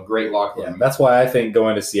a great locker Yeah, room. that's why I think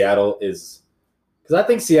going to Seattle is because I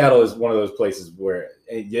think Seattle is one of those places where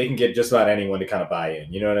they can get just about anyone to kind of buy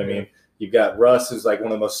in. You know what I mean? You've got Russ, who's like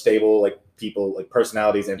one of the most stable like people, like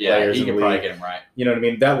personalities and players he in the could probably league. get him right. You know what I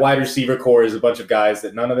mean? That wide receiver core is a bunch of guys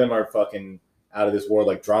that none of them are fucking out of this world,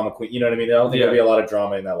 like drama queen. You know what I mean? I don't think there'll be a lot of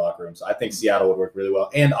drama in that locker room. So I think Seattle would work really well.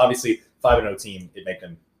 And obviously, 5-0 team, it'd make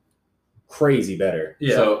them crazy better.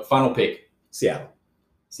 Yeah. So final pick, Seattle.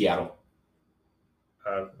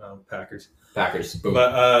 Packers. Packers. Boom.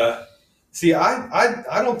 But see,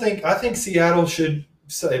 I don't think I think Seattle should,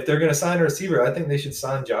 if they're going to sign a receiver, I think they should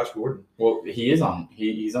sign Josh Gordon. Well, he's on the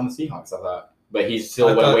Seahawks, I thought, but he's still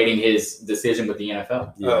I thought- awaiting his decision with the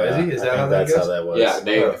NFL. Oh, is he? Is I that think how that that's goes? how that was.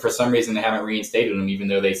 Yeah, for some reason they haven't reinstated him, even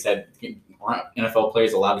though they said aren't NFL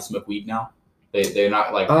players allowed to smoke weed now. They're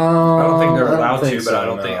not like I don't think they're I don't allowed think to, so, but I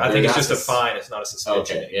don't no. think. I They're think it's not just a sus- fine. It's not a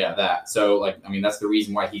suspension. okay, yeah, that. So like, I mean, that's the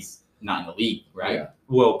reason why he's not in the league, right? Yeah.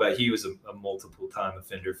 Well, but he was a multiple time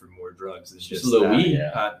offender for more drugs. It's Just just a little that. weed.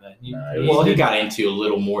 Yeah. Well, he got into a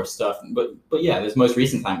little more stuff, but yeah, this most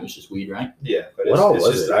recent time it was just weed, right? Yeah, but What all it's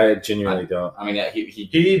was just it? I genuinely don't. I mean, he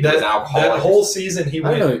He was that alcoholic. whole season he I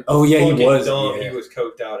went. know. Oh yeah, he fucking was. Dumb. yeah. He was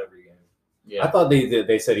coked out every game. yeah, I thought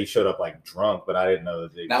they said he showed up like drunk, but I didn't know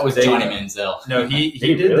that. that was they- Johnny Manziel. No, he Did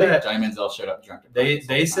he did really? that. Johnny Manziel showed up drunk.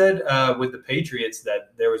 They said with the Patriots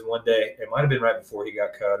that there was one day, it might have been right before he got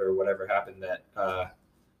cut or whatever happened, that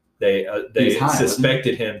they was high, wasn't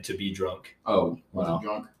suspected him to be drunk, Oh, was Wow. he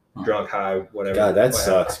drunk? drunk, high, whatever. God, that what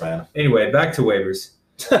sucks, man. happened. Anyway, back to waivers.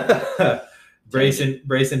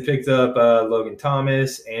 Brayson picked up Logan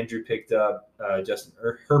Thomas. Andrew picked up Justin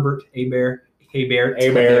Herbert. Hebert.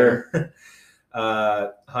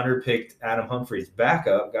 Hunter picked Adam Humphries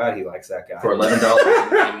backup. God, he likes that guy. For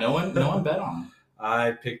 $11, and no one bet on him.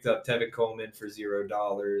 I picked up Tevin Coleman for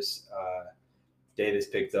 $0. Davis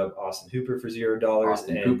picked up Austin Hooper for $0.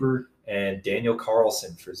 Austin Cooper. And Daniel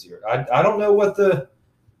Carlson for $0. I don't know what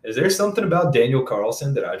is there something about Daniel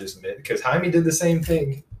Carlson that I just missed? Because Jaime did the same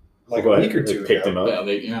thing like Go a ahead. week or two Picked ago. him up.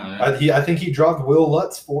 Yeah, I think he dropped Will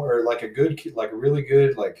Lutz for like a really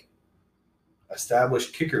good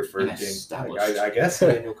established kicker for An a game. established. I guess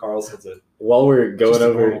Daniel Carlson's a While we're going just a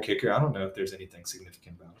over, normal kicker. I don't know if there's anything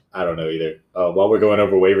significant about it. I don't know either. While we're going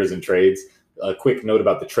over waivers and trades, a quick note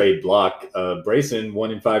about the trade block. Brayson,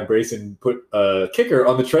 1 in 5 Brayson put a kicker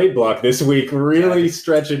on the trade block this week. Really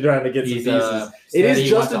stretching, trying to get some He's pieces. It is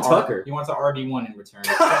Justin Tucker. He wants an RD1 in return.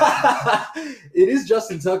 It is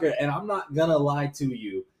Justin Tucker, and I'm not gonna lie to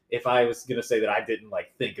you. If I was gonna say that I didn't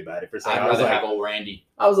think about it for a second, I'd rather have old Randy.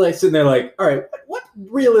 I was sitting there all right, what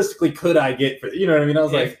realistically could I get for you know what I mean? I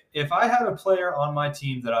was If I had a player on my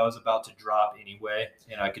team that I was about to drop anyway,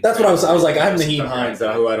 and I could, that's what I was. I was I have Justin Naheem Tucker, Hines,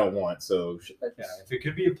 who I don't want. So Yeah, if it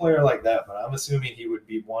could be a player like that, but I'm assuming he would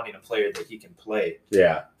be wanting a player that he can play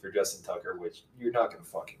yeah, for Justin Tucker, which you're not going to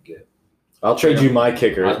fucking get. I'll trade you my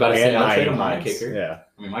kicker. I was about to say, and I'll trade Naheem him my Hines. kicker. Yeah.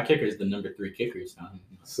 I mean, my kicker is the number 3 kicker.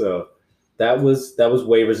 So that was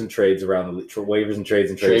waivers and trades around the waivers and trades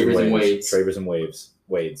and trades Travers and waves. Wades. Travers and Wades.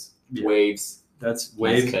 Yeah. Waves. That's Nice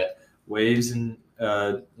waves, cut. waves, and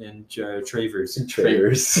Travers.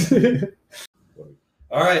 Traders.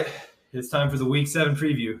 All right, it's time for the Week 7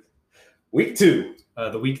 preview. Week 2.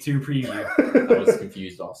 The Week 2 preview. I was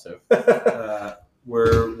confused also.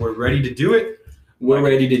 We're ready to do it. We're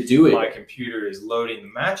ready to do it. My computer is loading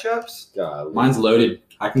the matchups. God, Mine's loaded.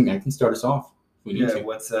 I can start us off. If we need Yeah, to.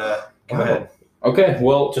 what's go ahead. Okay,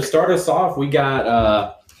 well, to start us off, we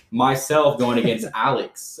got myself going against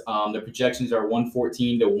Alex. The projections are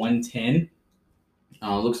 114 to 110.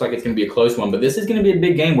 Looks like it's going to be a close one, but this is going to be a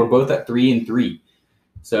big game. We're both at 3-3.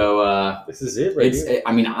 So this is it, right here.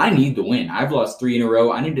 I mean, I need to win. I've lost 3 in a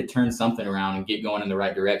row. I need to turn something around and get going in the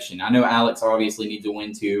right direction. I know Alex obviously needs to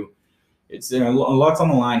win too. It's a lot's on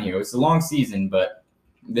the line here. It's a long season, but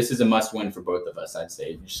this is a must-win for both of us, I'd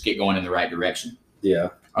say. Just get going in the right direction. Yeah.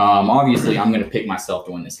 Obviously, I'm going to pick myself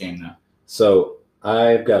to win this game, though. So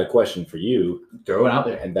I've got a question for you, Throw it out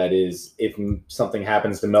there. and that is, if something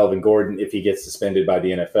happens to Melvin Gordon, if he gets suspended by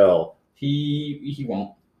the NFL, He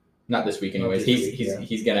won't. Not this week, anyways. Not this week,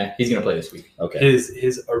 He's gonna play this week. okay.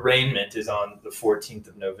 His arraignment is on the 14th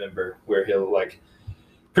of November, where he'll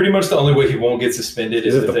pretty much the only way he won't get suspended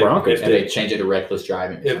Is is it if the Broncos? And they change it to reckless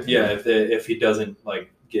driving. or something. if he doesn't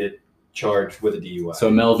get charged with a DUI. So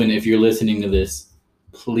Melvin, if you're listening to this,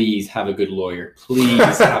 please have a good lawyer.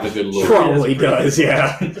 Please have a good lawyer. Probably does,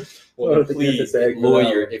 yeah. Well, the please, Griffiths egg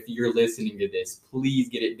lawyer, if you're listening to this, please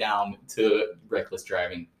get it down to reckless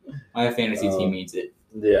driving. My fantasy team needs it.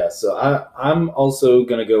 Yeah, so I'm also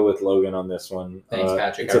gonna go with Logan on this one. Thanks,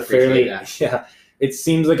 Patrick. It's I a fairly appreciate yeah. It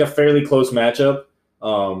seems like a fairly close matchup.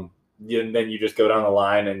 And then you just go down the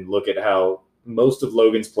line and look at how most of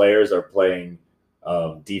Logan's players are playing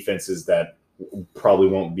defenses that probably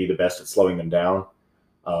won't be the best at slowing them down,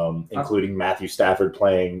 including Matthew Stafford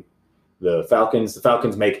playing the Falcons. The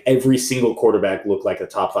Falcons make every single quarterback look like a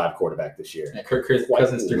top 5 quarterback this year. Yeah, Kirk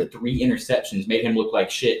Cousins threw 3 interceptions, made him look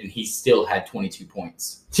like shit, and he still had 22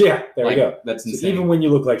 points. Yeah, there we go. That's So insane. even when you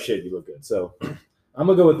look like shit, you look good. So I'm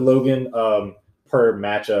gonna go with Logan per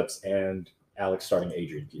matchups and Alex starting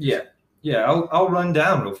Adrian Peterson. Yeah. I'll run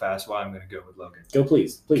down real fast why I'm going to go with Logan. Go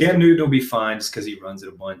please. Cam Newton will be fine just because he runs it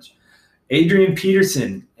a bunch. Adrian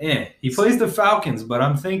Peterson, he plays the Falcons, but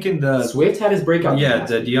I'm thinking Swift had his breakout.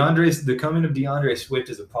 the coming of DeAndre Swift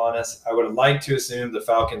is upon us. I would like to assume the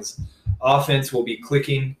Falcons offense will be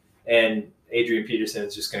clicking and Adrian Peterson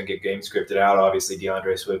is just going to get game scripted out. Obviously,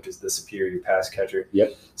 DeAndre Swift is the superior pass catcher.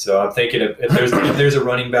 Yep. So I'm thinking if there's a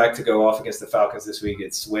running back to go off against the Falcons this week,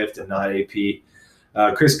 it's Swift and not AP.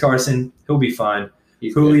 Chris Carson, he'll be fine.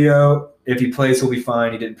 He's good. Julio, if he plays, he'll be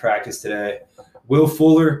fine. He didn't practice today. Will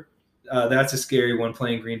Fuller, that's a scary one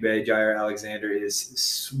playing Green Bay. Jair Alexander is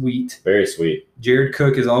sweet. Very sweet. Jared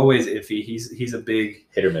Cook is always iffy. He's a big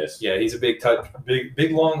Hit or miss. he's a big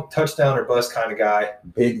long touchdown or bust kind of guy.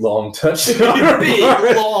 Big long touchdown.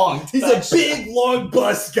 Big, long. He's a big long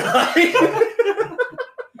bust guy.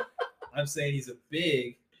 I'm saying he's a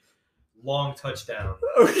big long touchdown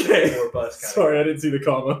Okay. or bust kind Sorry, I didn't see the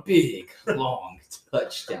comma. Big, long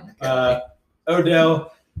touchdown.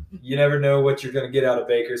 Odell, you never know what you're going to get out of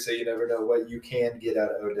Baker, so you never know what you can get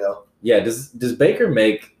out of Odell. Yeah, does Baker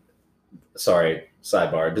make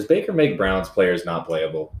sidebar, does Baker make Browns players not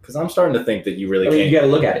playable? Because I'm starting to think that you really can't. You got to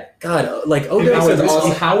look at it. God, like How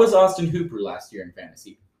Odell. how was Austin Hooper last year in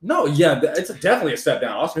fantasy? No, yeah, it's definitely a step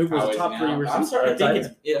down. Austin Hooper was How a is top he 3 now? receiver. I'm starting to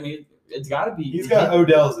think it's got to be. He's got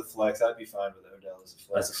Odell as a flex. I'd be fine with Odell as a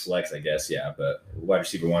flex. That's a flex, I guess. Yeah, but wide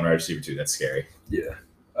receiver 1, wide receiver 2, that's scary. Yeah.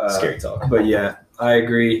 Scary talk. But yeah, I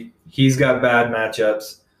agree. He's got bad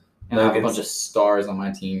matchups. And I have a bunch of stars on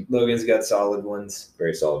my team. Logan's got solid ones.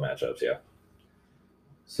 Very solid matchups. Yeah.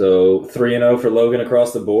 So 3-0 for Logan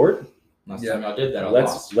across the board. Last Yeah. time I did that, I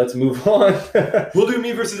lost. Let's move on. We'll do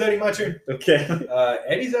me versus Eddie. My turn. Okay.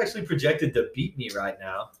 Eddie's actually projected to beat me right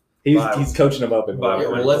now. He's coaching him up in By Yeah,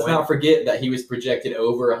 one well, let's point. not forget that he was projected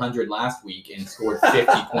over 100 last week and scored 50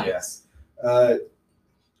 points.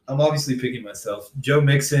 I'm obviously picking myself. Joe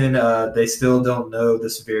Mixon, they still don't know the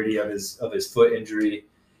severity of his foot injury.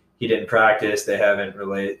 He didn't practice. They haven't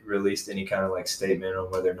released any kind of like statement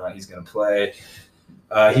on whether or not he's going to play.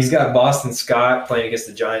 He's got Boston Scott playing against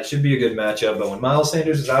the Giants. Should be a good matchup. But when Miles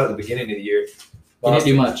Sanders was out at the beginning of the year, He didn't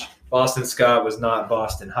do much. Boston Scott was not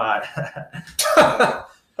Boston hot.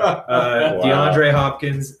 Wow. DeAndre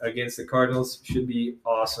Hopkins against the Cardinals should be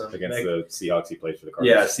awesome. Against the Seahawks, he plays for the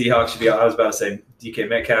Cardinals. Yeah, Seahawks should be. I was about to say DK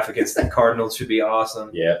Metcalf against the Cardinals should be awesome.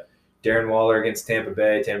 Yeah. Darren Waller against Tampa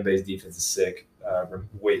Bay. Tampa Bay's defense is sick.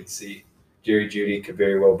 Wait and see. Jerry Jeudy could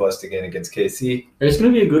very well bust again against KC. It's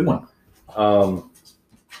going to be a good one.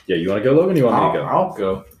 Yeah, you want to go, Logan? Or you want me to go? I'll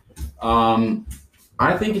go.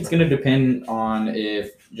 I think it's going to depend on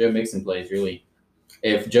if Joe Mixon plays, really.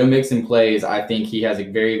 If Joe Mixon plays, I think he has a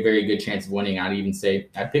very, very good chance of winning. I'd even say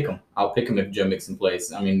I'd pick him. I'll pick him if Joe Mixon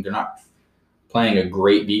plays. I mean, they're not playing a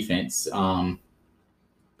great defense.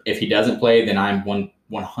 If he doesn't play, then I'm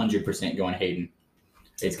 100% going Hayden.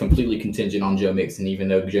 It's completely contingent on Joe Mixon, even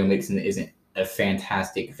though Joe Mixon isn't a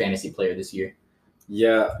fantastic fantasy player this year.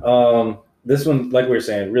 Yeah. This one, like we were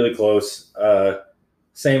saying, really close. I'm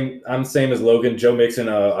same as Logan. Joe Mixon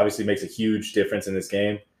obviously makes a huge difference in this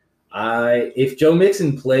game. If Joe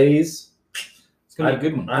Mixon plays, It's going to be a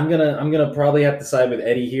good one. I'm gonna probably have to side with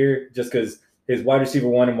Eddie here, just because his wide receiver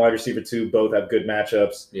 1 and wide receiver 2 both have good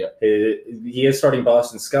matchups. Yeah. He is starting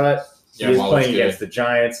Boston Scott. He Darren is Waller's playing good. against the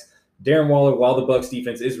Giants. Darren Waller, while the Bucs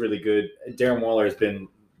defense is really good, Darren Waller has been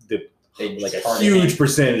They like a target huge him.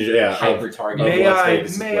 percentage. Yeah. Hyper target. May Las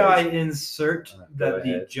Vegas I plays. insert Go that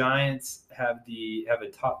the ahead. Giants have a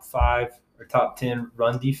top 5 or top 10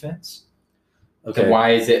 run defense? Okay. Why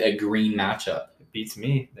is it a green matchup? It beats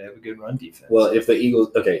me. They have a good run defense. Well, if the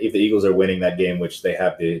Eagles are winning that game, which they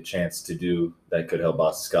have the chance to do, that could help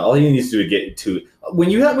Boston Scott. All he needs to do is get to when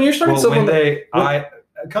you're starting someone.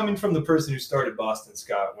 Coming from the person who started Boston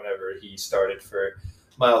Scott whenever he started for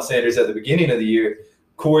Miles Sanders at the beginning of the year,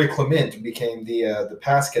 Corey Clement became the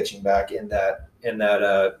pass catching back in that in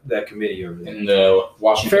that committee over there. In the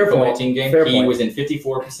Washington Fair football point. team game, Fair he point. was in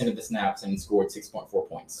 54% of the snaps and scored 6.4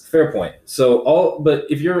 points. Fair point. But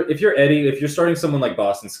if you're Eddie, if you're starting someone like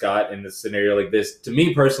Boston Scott in this scenario like this, to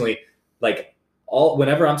me personally,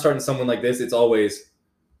 whenever I'm starting someone like this, it's always,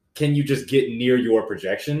 can you just get near your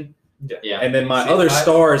projection? Yeah. And then my other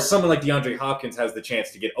stars, someone like DeAndre Hopkins has the chance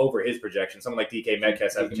to get over his projection. Someone like DK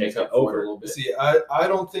Metcalf has the chance to get a over. little bit. See, I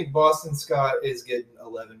don't think Boston Scott is getting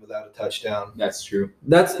 11 without a touchdown. That's true.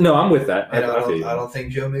 I'm with that. And I feel you. I don't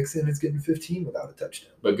think Joe Mixon is getting 15 without a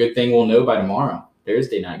touchdown. But good thing we'll know by tomorrow.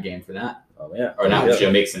 Thursday night game for that. Oh yeah. Or not Yeah.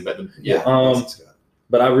 Joe Mixon, but Boston Scott.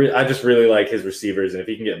 But I just really like his receivers, and if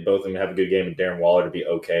he can get both of them to have a good game, and Darren Waller to be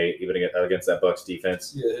okay, even against that Bucs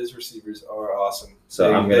defense. Yeah, his receivers are awesome.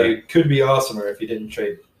 So they could be awesomer if he didn't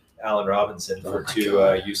trade Allen Robinson for my two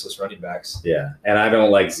God. useless running backs. Yeah, and I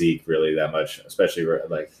don't like Zeke really that much, especially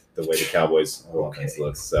like the way the Cowboys offense Okay.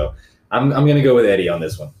 looks. So I'm gonna go with Eddie on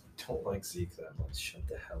this one. Don't like Zeke that much. Shut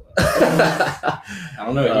the hell up. I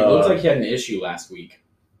don't know. He looked like he had an issue last week.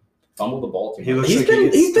 Fumbled the ball too much. He looks He's like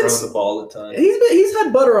been- he he's been gets thrown the ball a ton. he's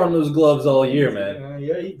had butter on those gloves all year, man.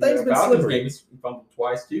 Yeah, Things been Falcons slippery. game, he fumbled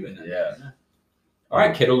twice too. In that. Yeah. All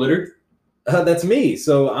right, Kittle litter. That's me.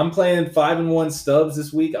 So I'm playing 5-1 Stubbs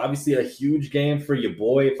this week. Obviously, a huge game for your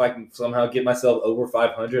boy. If I can somehow get myself over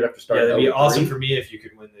 500 after Yeah, starting, that'd be 0-3. awesome for me if you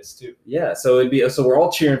could win this too. Yeah, so we're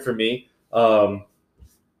all cheering for me.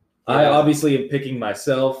 I obviously am picking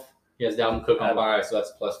myself. He has Dalvin Cook on bye, so that's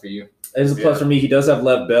a plus for you. It is a plus for me. He does have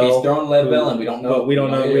Lev Bell. He's throwing Lev Bell, and we don't know. But we don't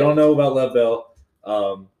know about Lev Bell.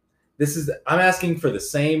 I'm asking for the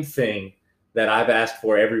same thing that I've asked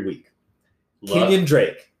for every week. Luck. Kenyon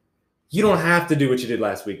Drake. You don't have to do what you did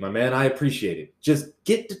last week, my man. I appreciate it. Just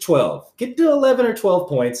get to 12. Get to 11 or 12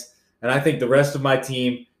 points, and I think the rest of my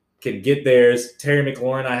team can get theirs. Terry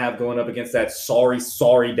McLaurin I have going up against that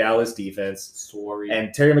sorry Dallas defense. Sorry.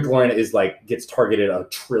 And Terry McLaurin gets targeted a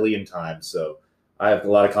trillion times, so I have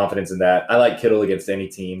a lot of confidence in that. I like Kittle against any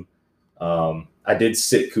team. I did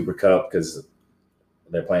sit Cooper Kupp because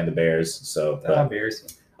they're playing the Bears. So but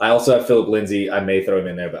Bears. I also have Philip Lindsay. I may throw him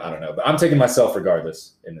in there, but I don't know. But I'm taking myself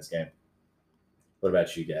regardless in this game. What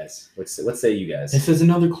about you guys? What say you guys? This is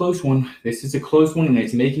another close one. This is a close one, and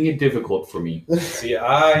it's making it difficult for me. See,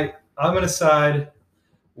 I'm gonna side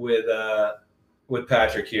with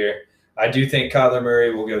Patrick here. I do think Kyler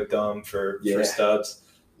Murray will go dumb for Stubbs.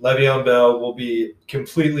 Le'Veon Bell will be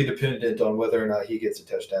completely dependent on whether or not he gets a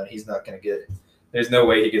touchdown. He's not going to get. There's no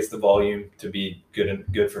way he gets the volume to be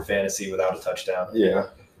good for fantasy without a touchdown. Yeah.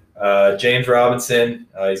 James Robinson,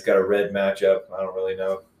 he's got a red matchup. I don't really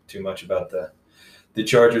know too much about the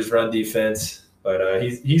Chargers' run defense, but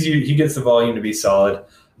he gets the volume to be solid.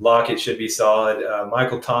 Lockett should be solid.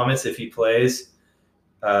 Michael Thomas, if he plays,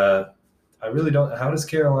 I really don't. How does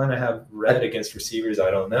Carolina have red against receivers? I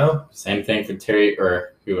don't know. Same thing for Terry,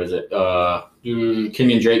 or who was it?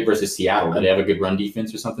 Kenyon Drake versus Seattle. Do they have a good run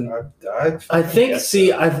defense or something? I think. guess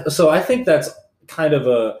See, so. I think that's kind of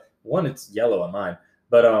a one. It's yellow on mine,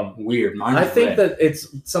 but Weird. Mine I is think red. that it's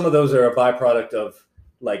some of those are a byproduct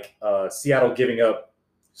of Seattle giving up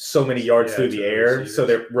so many yards through to the the air, receivers. so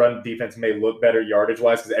their run defense may look better yardage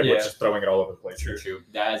wise because everyone's Yeah. just throwing it all over the place. True.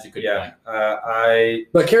 That is a good Yeah, point.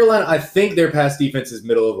 But Carolina, I think their pass defense is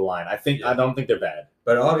middle of the line. I don't think they're bad.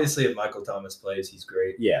 but obviously if Michael Thomas plays, he's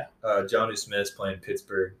great. Yeah, Jonnu Smith's playing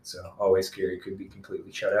Pittsburgh, so always scary. Could be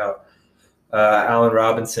completely shut out. Allen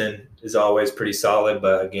Robinson is always pretty solid,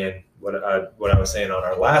 but again, what I was saying on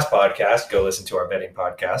our last podcast, go listen to our betting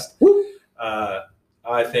podcast.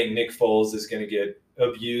 I think Nick Foles is going to get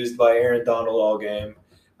abused by Aaron Donald all game.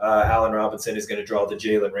 Allen Robinson is going to draw the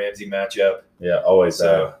Jalen Ramsey matchup, yeah, always.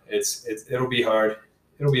 so it'll be hard.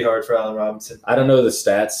 It'll be hard for Allen Robinson. I don't know the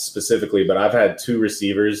stats specifically, but I've had two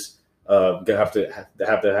receivers have to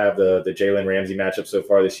have the Jalen Ramsey matchup so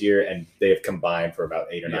far this year, and they have combined for about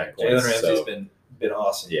 8 or 9 points. Jalen Ramsey's so, been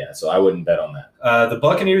awesome. yeah, so I wouldn't bet on that. The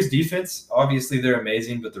Buccaneers defense, obviously they're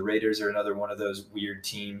amazing, but the Raiders are another one of those weird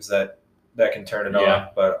teams that can turn it Yeah. on.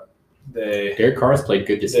 But Derek Carr's played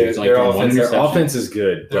good this year. He's only Their thrown one offense- Their interception. offense is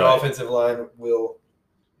good. their but offensive line will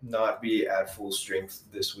not be at full strength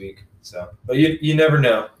this week. So, but you never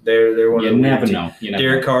know. They're one You of the never weird know. You never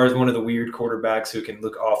Derek know. Carr is one of the weird quarterbacks who can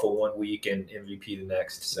look awful one week and MVP the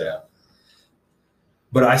next. So, Yeah.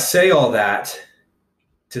 But I say all that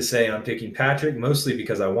to say I'm picking Patrick mostly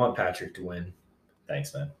because I want Patrick to win.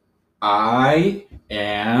 Thanks, man. I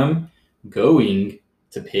am going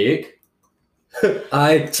to pick.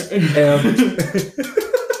 I am.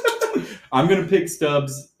 I'm gonna pick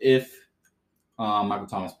Stubbs if Michael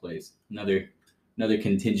Thomas plays. Another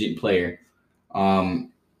contingent player.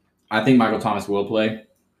 I think Michael Thomas will play,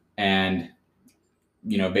 and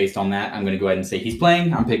based on that, I'm going to go ahead and say he's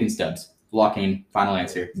playing. I'm picking Stubbs. Locking, final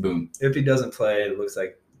answer. Boom. If he doesn't play, it looks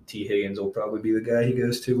like T. Higgins will probably be the guy he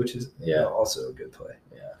goes to, which is also a good play.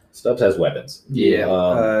 Yeah. Stubbs has weapons.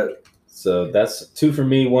 Yeah. So that's 2 for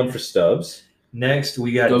me, 1 for Stubbs. Next,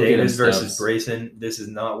 we got Go get Davis him, versus Stubbs. Brayson. This is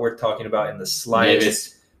not worth talking about in the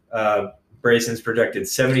slightest. Davis. Brayson's projected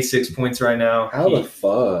 76 points right now. How the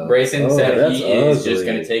fuck? Brayson said that's he is just ugly.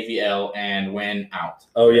 going to take the L and win out.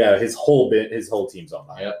 Oh yeah, his whole team's on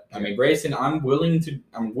that. Yep. I mean, Brayson, I'm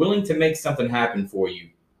willing to make something happen for you,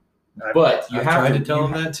 I- but you I have tried to to tell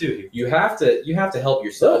him you that too. You have to help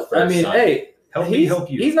yourself. I First, mean, son. hey, Help me help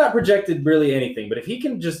you. He's not projected really anything, but if he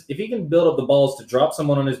can build up the balls to drop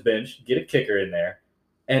someone on his bench, get a kicker in there,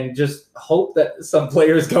 and just hope that some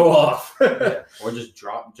players go off. Yeah. or just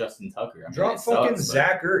drop Justin Tucker. I mean, Drop it fucking sucks, but-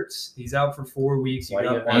 Zach Ertz. He's out for 4 weeks. You Why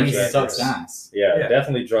got you Mark And he Zach sucks Ertz. ass. Yeah, Yeah.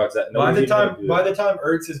 definitely drugs that. By the time Nobody's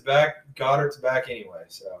Ertz is back, Goddard's back anyway.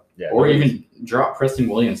 So yeah, Or nobody's- even drop Preston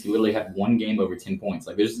Williams. He literally had 1 game over 10 points.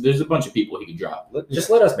 Like there's a bunch of people he could drop. just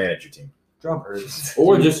let us manage your team. drop Ertz.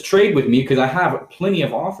 Or just trade with me because I have plenty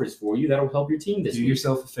of offers for you that'll help your team this Do week.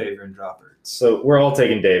 yourself a favor and drop Ertz. So we're all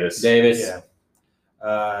taking Davis. Davis. Yeah.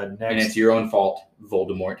 And Next, it's your own fault.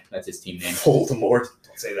 Voldemort. That's his team name. Voldemort.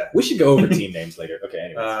 don't say that. We should go over team names later. Okay,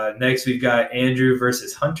 anyways. Next, we've got Andrew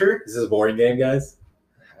versus Hunter, Is this a boring game, guys?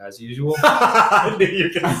 as usual. I knew you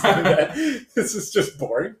were going to say that. This is just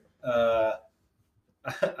boring.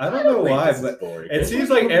 I don't know why, This is but boring. it seems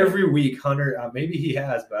like every week Hunter, maybe he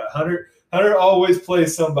has, but Hunter always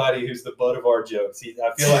plays somebody who's the butt of our jokes.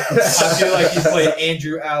 I feel like he's played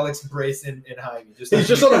Andrew, Alex, Brayson, and Jaime. He's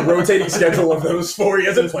just on a rotating schedule of those 4. He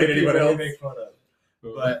hasn't Just played the anyone people we else. make fun of.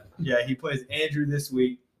 But yeah, he plays Andrew this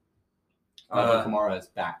week. Alvin Kamara is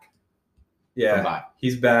back. Yeah, Bye.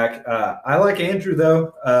 he's back. I like Andrew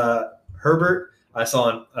though. Herbert, I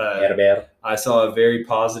saw a very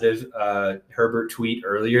positive Herbert tweet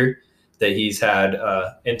earlier that he's had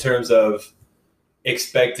in terms of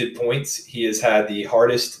expected points. He has had the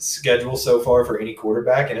hardest schedule so far for any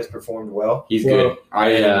quarterback and has performed well. He's Well, good.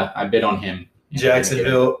 I bid on him.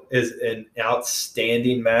 Jacksonville is an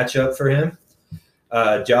outstanding matchup for him.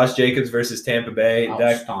 Josh Jacobs versus Tampa Bay.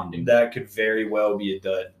 Outstanding. That could very well be a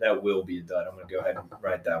dud. That will be a dud. I'm going to go ahead and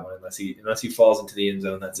write that one. Unless he falls into the end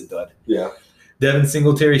zone, that's a dud. Yeah. Devin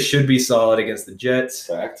Singletary should be solid against the Jets.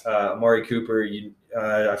 Fact. Amari Cooper,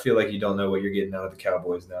 I feel like you don't know what you're getting out of the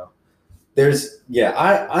Cowboys now.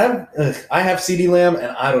 I have CeeDee Lamb, and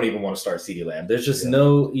I don't even want to start CeeDee Lamb. There's just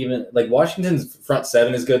no even like Washington's front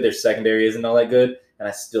 7 is good. Their secondary isn't all that good, and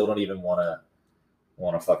I still don't even want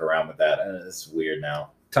to fuck around with that. And it's weird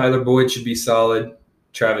now. Tyler Boyd should be solid.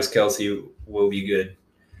 Travis Kelce will be good.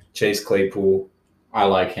 Chase Claypool, I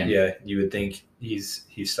like him. yeah, you would think he's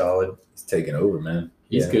solid. He's taking over, man.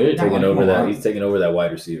 He's Yeah. good. I like Taking him over a that. lot. He's taking over that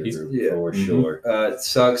wide receiver He's- group yeah. for Mhm. sure. It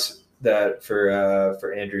sucks that for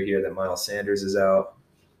Andrew here that Miles Sanders is out.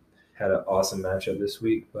 Had an awesome matchup this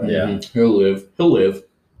week. But Yeah. Mhm. He'll live.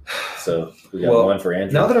 So we got Well, one for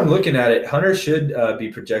Andrew. now that I'm looking at it, Hunter should be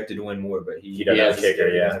projected to win more, but He doesn't have a kicker,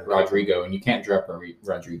 yeah. Rodrigo, and you can't drop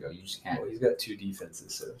Rodrigo. You just can't. Well, he's got 2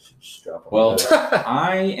 defenses, so should just drop him. Well,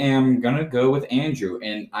 I am gonna go with Andrew,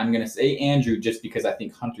 and I'm gonna say Andrew just because I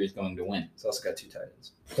think Hunter is going to win. he's also got 2 tight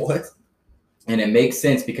ends. what? And it makes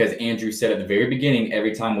sense because Andrew said at the very beginning,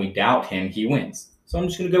 every time we doubt him, he wins. So I'm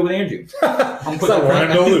just gonna go with Andrew. I'm putting not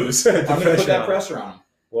wanting to lose. I'm gonna put Pressure that on pressure on him.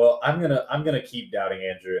 Well, I'm gonna keep doubting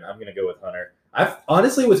Andrew, and I'm gonna go with Hunter. I've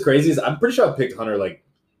honestly, what's crazy is I'm pretty sure I picked Hunter like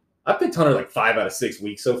 5 out of 6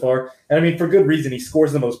 weeks so far, and I mean for good reason. He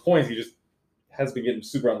scores the most points. He just has been getting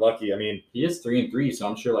super unlucky. I mean, He is 3-3, so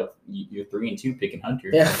I'm sure like you're 3-2 picking Hunter.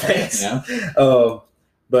 yeah, thanks. You know?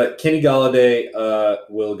 But Kenny Galladay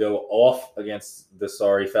will go off against the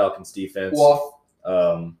sorry Falcons defense. Well,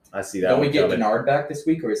 I see that. don't one we get coming. Denard back this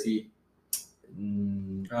week, or is he?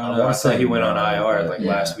 I want to say he went on IR like Yeah.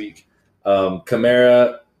 last week.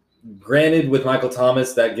 Kamara, granted, with Michael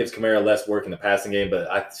Thomas, that gives Kamara less work in the passing game, but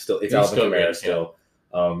it's He's Alvin still Kamara good, still.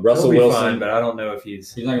 Russell He'll be Wilson, fine, but I don't know if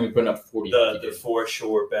he's He's not gonna be putting up 40. the for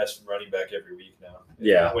sure best running back every week now.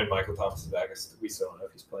 Yeah. When Michael Thomas is back, we still don't know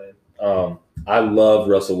if he's playing. I love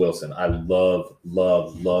Russell Wilson. I love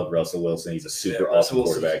Russell Wilson. He's a super Yeah, Russell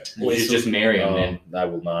awesome quarterback. You should just marry him, then. I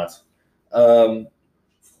will not.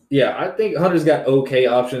 Yeah, I think Hunter's got okay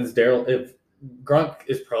options. If Gronk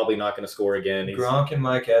is probably not going to score again. Gronk and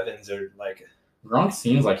Mike Evans are like Gronk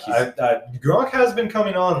seems like he's. Gronk has been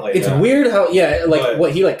coming on lately. It's weird how But-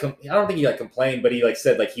 what he I don't think he complained, but he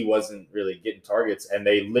said he wasn't really getting targets, and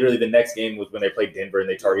they literally the next game was when they played Denver and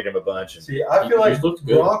they targeted him a bunch. And, See, I feel He like just looked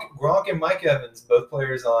good. Gronk and Mike Evans, both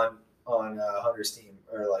players on Hunter's team,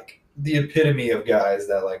 are like the epitome of guys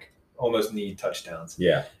that like almost need touchdowns.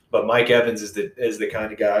 Yeah. But Mike Evans is the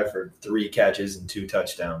kind of guy for 3 catches and 2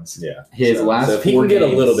 touchdowns. Yeah. His last so if he 4 can get a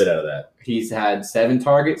games, little bit out of that. He's had 7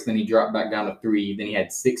 targets, then he dropped back down to 3, then he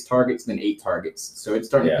had 6 targets, then 8 targets. So it's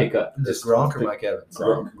starting to pick up. Just Gronk or Mike Evans?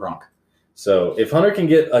 Gronk. So if Hunter can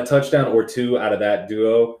get a touchdown or 2 out of that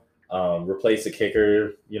duo, replace the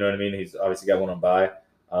kicker, you know what I mean? He's obviously got one on bye.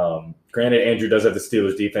 Granted, Andrew does have the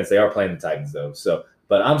Steelers defense. They are playing the Titans though. So,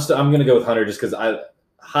 but I'm going to go with Hunter just because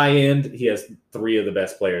high end, he has 3 of the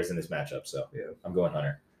best players in this matchup. So yeah. I'm going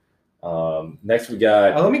Hunter. Next we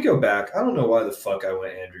got. Let me go back. I don't know why the fuck I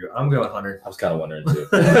went Andrew. I'm going Hunter. I was kind of wondering too.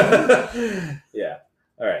 Yeah.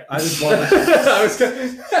 All right. I just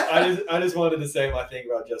wanted to say my thing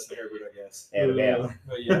about Justin Herbert, I guess. Alabama.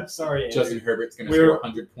 But yeah, sorry, Andrew. Justin Herbert's going to score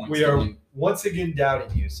 100 points. We are once again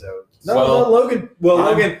doubting you. So No, Logan. Well,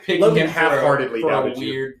 Logan him half-heartedly for a doubted you.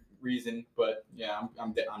 weird reason, but yeah,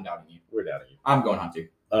 I'm doubting you. We're doubting you. I'm going Hunter.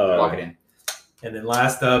 Lock it in. And then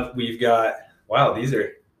last up, we've got these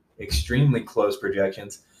are extremely close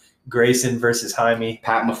projections. Grayson versus Jaime.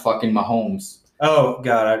 Pat fucking Mahomes. Oh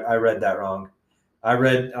God, I read that wrong. I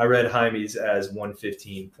read Jaime's as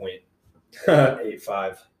 115.85.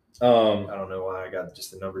 I don't know why I got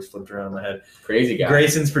just the numbers flipped around in my head. Crazy guy.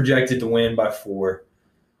 Grayson's projected to win by 4.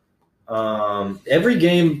 Every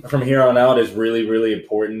game from here on out is really, really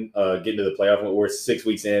important. Getting to the playoff, we're 6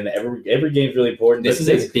 weeks in. Every game's really important. This is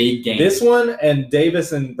a big game. This one and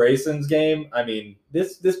Davis and Brayson's game. I mean,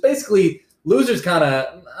 this basically losers kind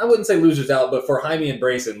of. I wouldn't say losers out, but for Jaime and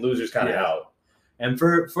Brayson, losers kind of out. And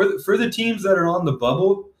for the teams that are on the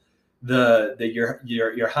bubble,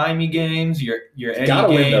 your Jaime games, your Eddie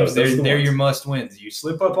games, they're your must wins. You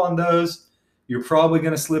slip up on those, you're probably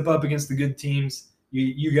going to slip up against the good teams.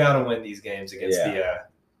 You got to win these games against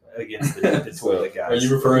the toilet guys. Are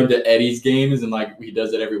you referring to Eddie's games and like he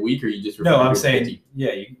does it every week, or you just referring No, I'm to saying 50?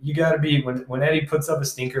 you got to be when Eddie puts up a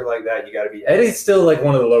stinker like that, you got to be. Eddie's still like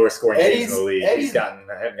one of the lower scoring teams in the league. Eddie's- I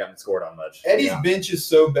haven't gotten scored on much. Eddie's bench is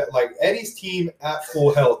so bad. Like Eddie's team at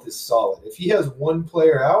full health is solid. If he has one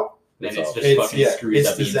player out, Then That's it's all. just fucking screws it's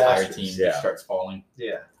up the entire disastrous. team. Yeah. Just starts falling.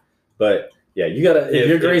 Yeah. But yeah, you gotta. If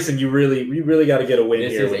you're Grayson, you really got to get a win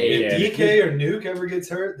This here. is when you If can. DK or Nuke ever gets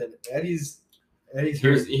hurt, then Eddie's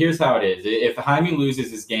hurt. Here's how it is. If Jaime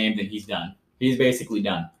loses his game, then he's done. He's basically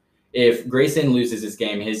done. If Grayson loses his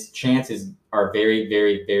game, his chances are very,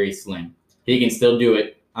 very, very slim. He can still do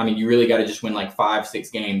it. I mean, you really got to just win like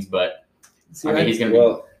 5-6 games, but he's going to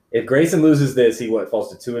Well, if Grayson loses this, he falls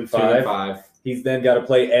to 2 and 2 5. and 5. He's then got to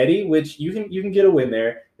play Eddie, which you can get a win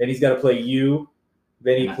there. Then he's got to play you.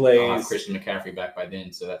 Then he I'll have plays, Christian McCaffrey back by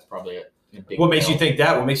then, so that's probably a big What makes you tell. think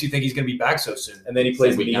that? What makes you think he's going to be back so soon? and then he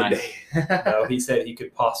plays Week me 9. No, he said he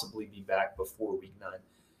could possibly be back before week 9.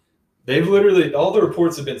 They've literally all the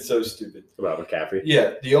reports have been so stupid. about McCaffrey.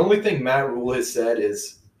 Yeah, the only thing Matt Rule has said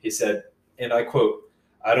is he said, and I quote,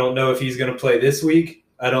 "I don't know if he's going to play this week.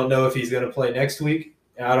 I don't know if he's going to play next week.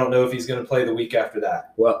 And I don't know if he's going to play the week after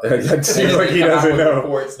that." Well, it They seems like he come out doesn't with know.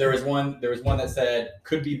 reports. There was one that said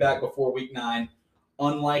could be back before week 9,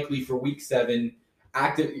 unlikely for week 7,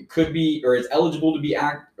 active could be or is eligible to be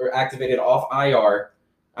activated off IR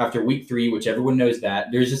after week 3, which everyone knows that.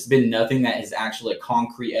 There's just been nothing that is actually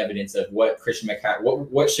concrete evidence of what Christian McCaffrey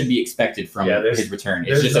what should be expected from his return.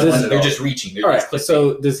 It's there's just nothing at they're all. just reaching. They're All just right. clickbait.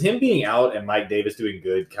 So does him being out and Mike Davis doing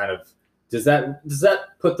good kind of does that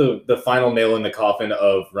put the final nail in the coffin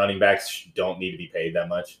of running backs don't need to be paid that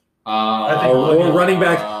much? Or running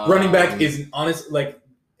back is honest like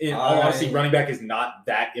in all honesty, running back is not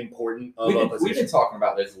that important of a We've position. been talking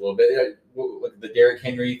about this a little bit. With the Derrick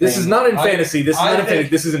Henry thing. This is not in fantasy. This is I not in fantasy.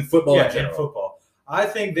 think- This is in football Yeah, in in general. football. I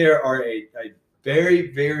think there are a very,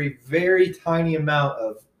 very, very tiny amount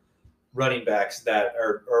of running backs that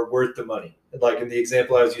are worth the money. Like in the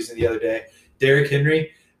example I was using the other day, Derrick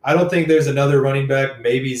Henry. I don't think there's another running back,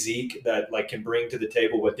 maybe Zeke, that like can bring to the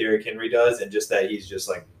table what Derrick Henry does, and just that he's just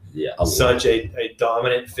like Yeah. such a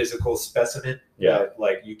dominant physical specimen. Yeah. That,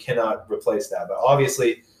 like you cannot replace that. But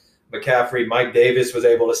obviously, McCaffrey, Mike Davis was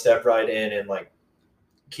able to step right in and like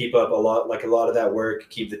keep up a lot of that work,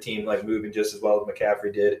 keep the team like moving just as well as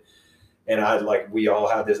McCaffrey did. And we all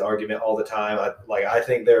have this argument all the time. I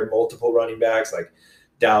think there are multiple running backs like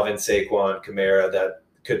Dalvin, Saquon, Kamara that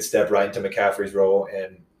could step right into McCaffrey's role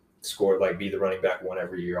and score be the running back one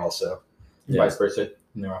every year also. Yeah. vice versa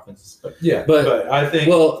in their offenses. But Yeah, But- I think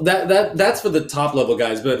Well, that's for the top level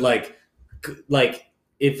guys, but like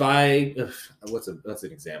if I what's an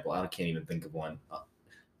example? I can't even think of one.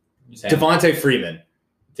 Devontae Freeman.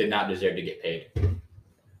 did not deserve to get paid.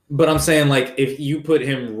 But I'm saying, like, if you put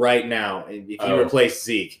him right now, if you Oh. replace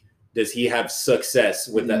Zeke, Does he have success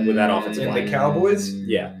with that offensive In line? the Cowboys?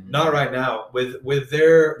 Yeah. Not right now. With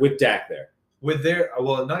their With Dak there.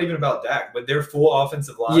 well, not even about Dak, but their full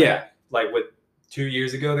offensive line. Yeah. Like with 2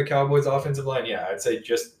 years ago, the Cowboys offensive line. Yeah, I'd say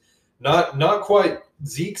just not quite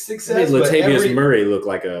Zeke's I success. mean, but Latavius Murray looked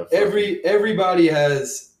like a everybody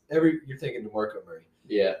has you're thinking DeMarco Murray.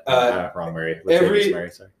 Yeah. wrong Murray. every- Latavius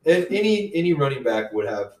Murray, sorry. Any running back would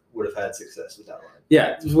have had success with that line.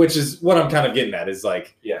 Yeah, which is what I'm kind of getting at is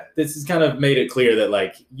like Yeah. this has kind of made it clear that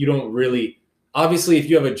like you don't really obviously if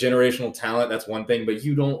you have a generational talent that's one thing, but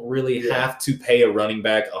you don't really Yeah. have to pay a running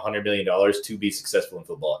back $100 million to be successful in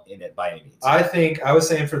football in it by any means. I think I was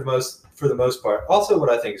saying for the most part. Also, what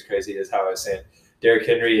I think is crazy is how I was saying Derrick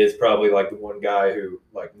Henry is probably like the one guy who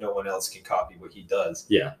like no one else can copy what he does.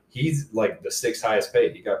 Yeah. He's like the 6th highest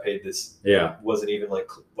paid. He got paid this. Yeah. Wasn't even like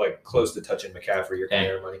close to touching McCaffrey or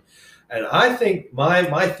Kamara money. And I think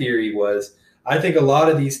my theory was I think a lot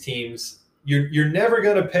of these teams you're never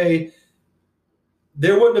going to pay.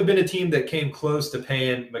 There wouldn't have been a team that came close to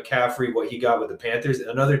paying McCaffrey what he got with the Panthers.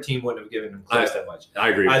 Another team wouldn't have given him close that much. I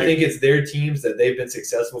agree with I you. think it's their teams that they've been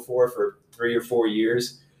successful for 3 or 4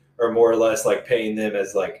 years are more or less like paying them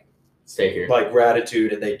as like Stay here.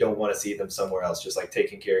 gratitude, and they don't want to see them somewhere else, just like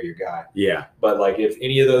taking care of your guy. Yeah. But like if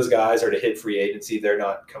any of those guys are to hit free agency, they're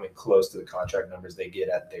not coming close to the contract numbers they get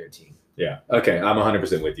at their team. Yeah. Okay. I'm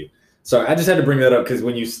 100% with you. So I just had to bring that up because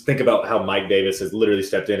when you think about how Mike Davis has literally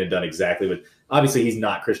stepped in and done exactly what obviously he's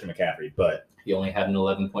not Christian McCaffrey, but He only had an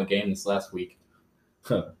 11-point game this last week.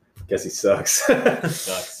 guess he sucks.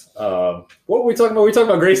 Sucks. What were we talking about? We talking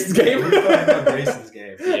about Grayson's game? We're talking about Grayson's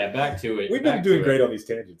game. Yeah, back to it. We've been Back doing to great it. on these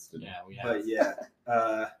tangents. Yeah, we have. But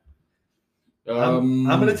yeah, Um,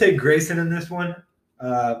 I'm going to take Grayson in this one.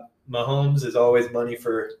 Mahomes is always money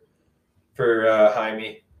for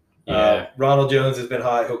Jaime. Yeah. Ronald Jones has been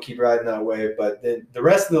hot. He'll keep riding that wave. But then the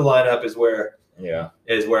rest of the lineup is where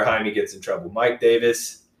Jaime gets in trouble. Mike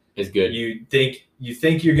Davis, is good. you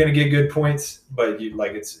think you're going to get good points, but you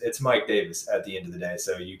like it's Mike Davis at the end of the day.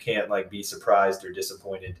 So you can't like be surprised or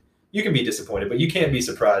disappointed. You can be disappointed, but you can't be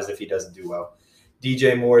surprised if he doesn't do well.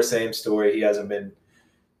 DJ Moore, same story. He hasn't been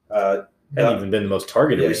Hasn't even been the most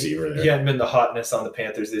targeted receiver there. He hadn't been the hotness on the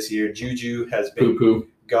Panthers this year. Juju has been Poo-poo.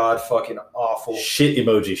 god fucking awful. Shit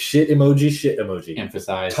emoji. Shit emoji. Shit emoji.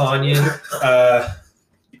 Emphasized. Tanyan,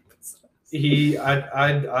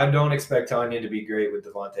 I don't expect Tanyan to be great with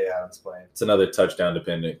Devontae Adams playing. It's another touchdown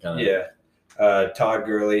dependent kind of. Yeah. Todd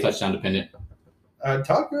Gurley. Touchdown dependent.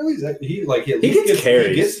 Todd Gurley's he like at He least gets carries.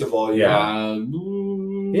 He gets the volume. Yeah.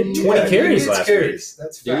 He had 20 Yeah, carries he gets last carries.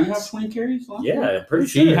 That's Did he facts. have 20 carries last week? Yeah, I'm pretty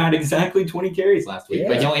He sure. had exactly 20 carries last week,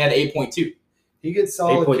 but he Yeah. only had 8.2 He gets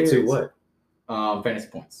solid 8.2 carries. what? fantasy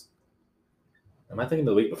points. Am I thinking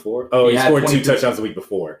the week before? Oh, he He had scored 2 22. touchdowns the week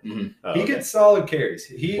before. Mhm. Oh, He okay. gets solid carries.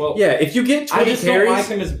 He Well, Yeah, if you get I 20 just don't like carries,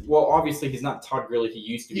 him as well. Obviously, he's not Todd Gurley he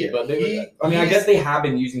used to be, Yeah, but I he's- guess they have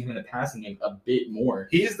been using him in the passing game a bit more.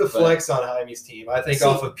 he's the But- flex on Jaime's team. I think See-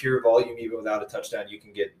 off of pure volume, even without a touchdown, you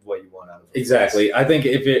can get what you want out of him. exactly. I think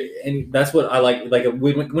and that's what I like. Like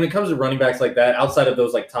when it comes to running backs like that, outside of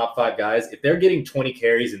those like top 5 guys, if they're getting 20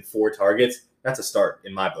 carries and 4 targets, that's a start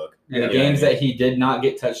in my book. And the You know what I games mean? that he did not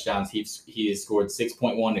get touchdowns, he has scored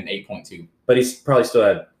 6.1 and 8.2. But he's probably still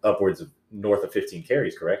had upwards of north of 15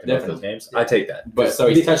 carries, correct? In both those games, I take that. But so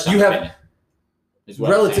he's touchdown You have dependent, is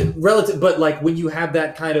what I'm saying. relative, but like when you have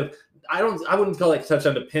that kind of, I wouldn't call it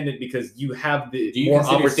touchdown dependent because you have the Do you more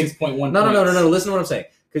consider opportunity. 6.1? No. points? Listen to what I'm saying.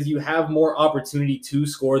 Because you have more opportunity to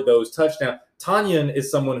score those touchdowns. Tanyan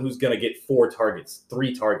is someone who's going to get 4 targets,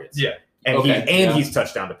 3 targets. Yeah. And Okay, he's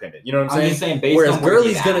touchdown dependent. You know what I'm I'm saying? just saying based Whereas on where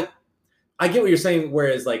Gurley's he's going at. to. I get what you're saying.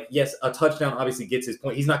 Whereas, like, yes, a touchdown obviously gets his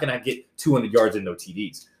point. He's not going to get 200 yards and no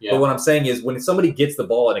TDs. Yeah. But what I'm saying is, when somebody gets the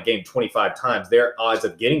ball in a game 25 times, their odds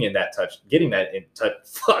of getting that touchdown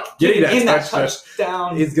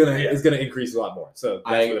touchdown is gonna increase a lot more. So that's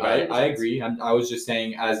where the value I resides. agree. I was just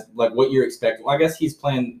saying as like what you're expecting. Well, I guess he's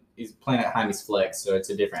playing at Jaime's flex, so it's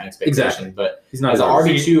a different expectation. Exactly. But He's not as an as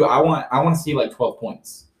RB2, I want to see like 12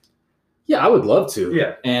 points. Yeah, I would love to.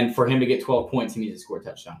 Yeah. And for him to get 12 points, he needs to score a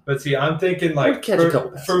touchdown. But see, I'm thinking Or like catch a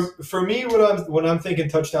couple passes. for me, when I'm thinking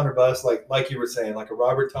touchdown or bust, like you were saying, like a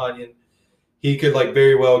Robert Tanyan, he could like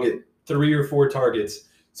very well get 3 or 4 targets.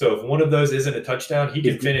 So if one of those isn't a touchdown, he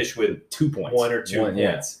can finish with 2 points, 1 or 2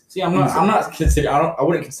 Yeah. points. See, I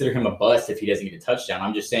wouldn't consider him a bust if he doesn't get a touchdown.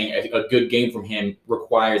 I'm just saying a good game from him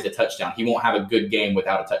requires a touchdown. He won't have a good game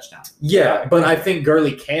without a touchdown. Yeah, but I think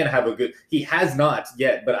Gurley can have a good. He has not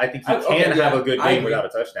yet, but I think he Okay, can yeah, have a good I game agree. without a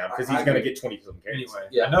touchdown because I he's going to agree. get 20-something carries. Anyway,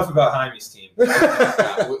 Yeah. enough about Jaime's team.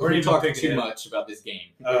 Yeah, We're we're even talking picking too it. much about this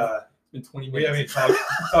game. Uh, It's been 20 we minutes. haven't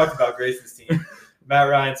talked about Grayson's team. Matt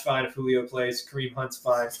Ryan's fine if Julio plays. Kareem Hunt's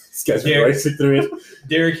fine. These guys Derek- are racing through it.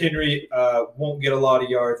 Derrick Henry won't get a lot of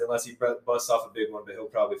yards unless he busts off a big one, but he'll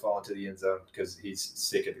probably fall into the end zone because he's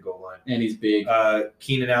sick at the goal line. And he's big.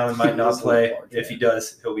 Keenan Allen might not He's play. large, If yeah. he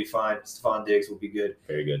does, he'll be fine. Stephon Diggs will be good.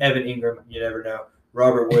 Very good. Evan Ingram, you never know.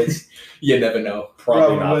 Robert Woods, You never know.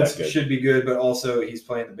 Probably Robert not Woods that good. should be good, but also he's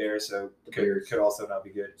playing the Bears, so could also not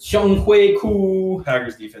be good. Xiong Hui Ku.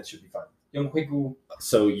 Packers defense should be fine. Young Hui Ku.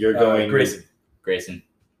 So you're going Grayson. Grayson.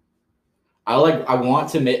 I want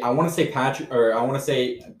to say Patrick, or I want to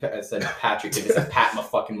say, I said Patrick, if it's Pat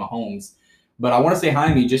fucking Mahomes. But I want to say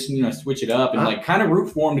Jaime, just, switch it up and like kind of root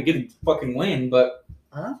for him to get a fucking win. But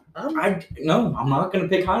I'm not going to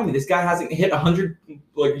pick Jaime. This guy hasn't hit 100,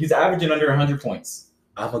 like he's averaging under 100 points.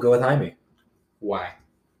 I'm gonna go with Jaime. Why?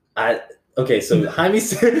 Okay, so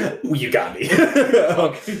Jaime's you got me.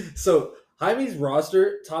 Okay, so Jaime's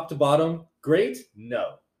roster, top to bottom, great?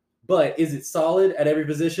 No. But is it solid at every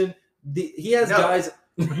position? He has No. guys.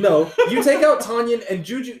 No, you take out Tanyan and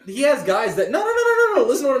Juju. He has guys that no.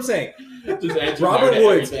 Listen to what I'm saying. Just answer Robert no to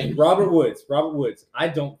Woods. everything. Robert Woods. I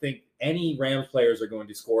don't think any Rams players are going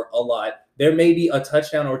to score a lot. There may be a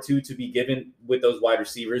touchdown or two to be given with those wide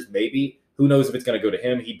receivers. Maybe. Who knows if it's going to go to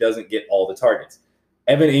him? He doesn't get all the targets.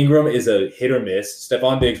 Evan Ingram is a hit or miss.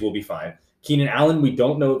 Stephon Diggs will be fine. Keenan Allen, we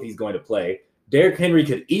don't know if he's going to play. Derrick Henry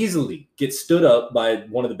could easily get stood up by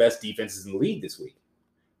one of the best defenses in the league this week.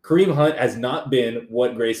 Kareem Hunt has not been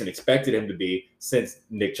what Grayson expected him to be since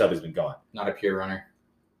Nick Chubb has been gone. Not a pure runner.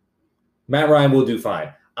 Matt Ryan will do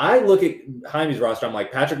fine. I look at Jaime's roster. I'm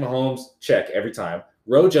like, Patrick Mahomes, check every time.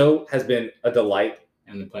 Rojo has been a delight,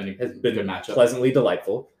 And plenty has been good matchup. pleasantly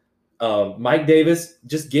delightful. Mike Davis,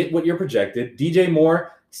 just get what you're projected. DJ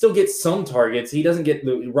Moore still gets some targets. He doesn't get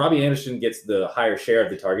Robbie Anderson gets the higher share of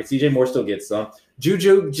the targets. DJ Moore still gets some.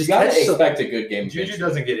 Juju You just gotta catch some. expect a good game. Juju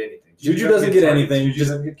doesn't get anything. Juju doesn't get targets. anything. Juju Just-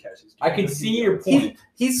 doesn't get catches. I can see your point.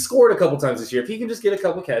 He's scored a couple times this year. If he can just get a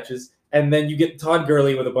couple catches, and then you get Todd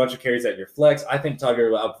Gurley with a bunch of carries at your flex, I think Todd Gurley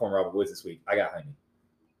will outperform Robert Woods this week. I got Jaime.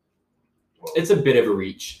 It's a bit of a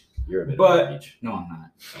reach. You're a bit But- of a reach. No, I'm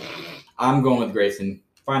not. I'm going with Grayson.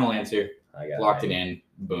 Final answer. I got Locked it Jaime. in.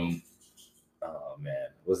 Boom. Oh man,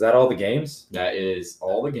 was that all the games? That is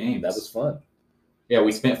all the games. That was fun. Yeah,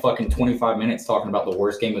 we spent fucking 25 minutes talking about the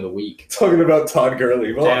worst game of the week. Talking about Todd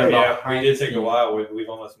Gurley. Damn, Yeah, about we did take a while. We've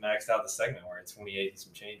almost maxed out the segment. We're at 28 and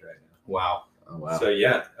some change right now. Wow. Oh wow. So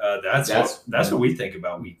yeah, that's That's- what we think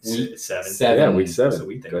about week Week 7. seven. Yeah, week 7. That's what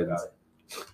we think Good. about it.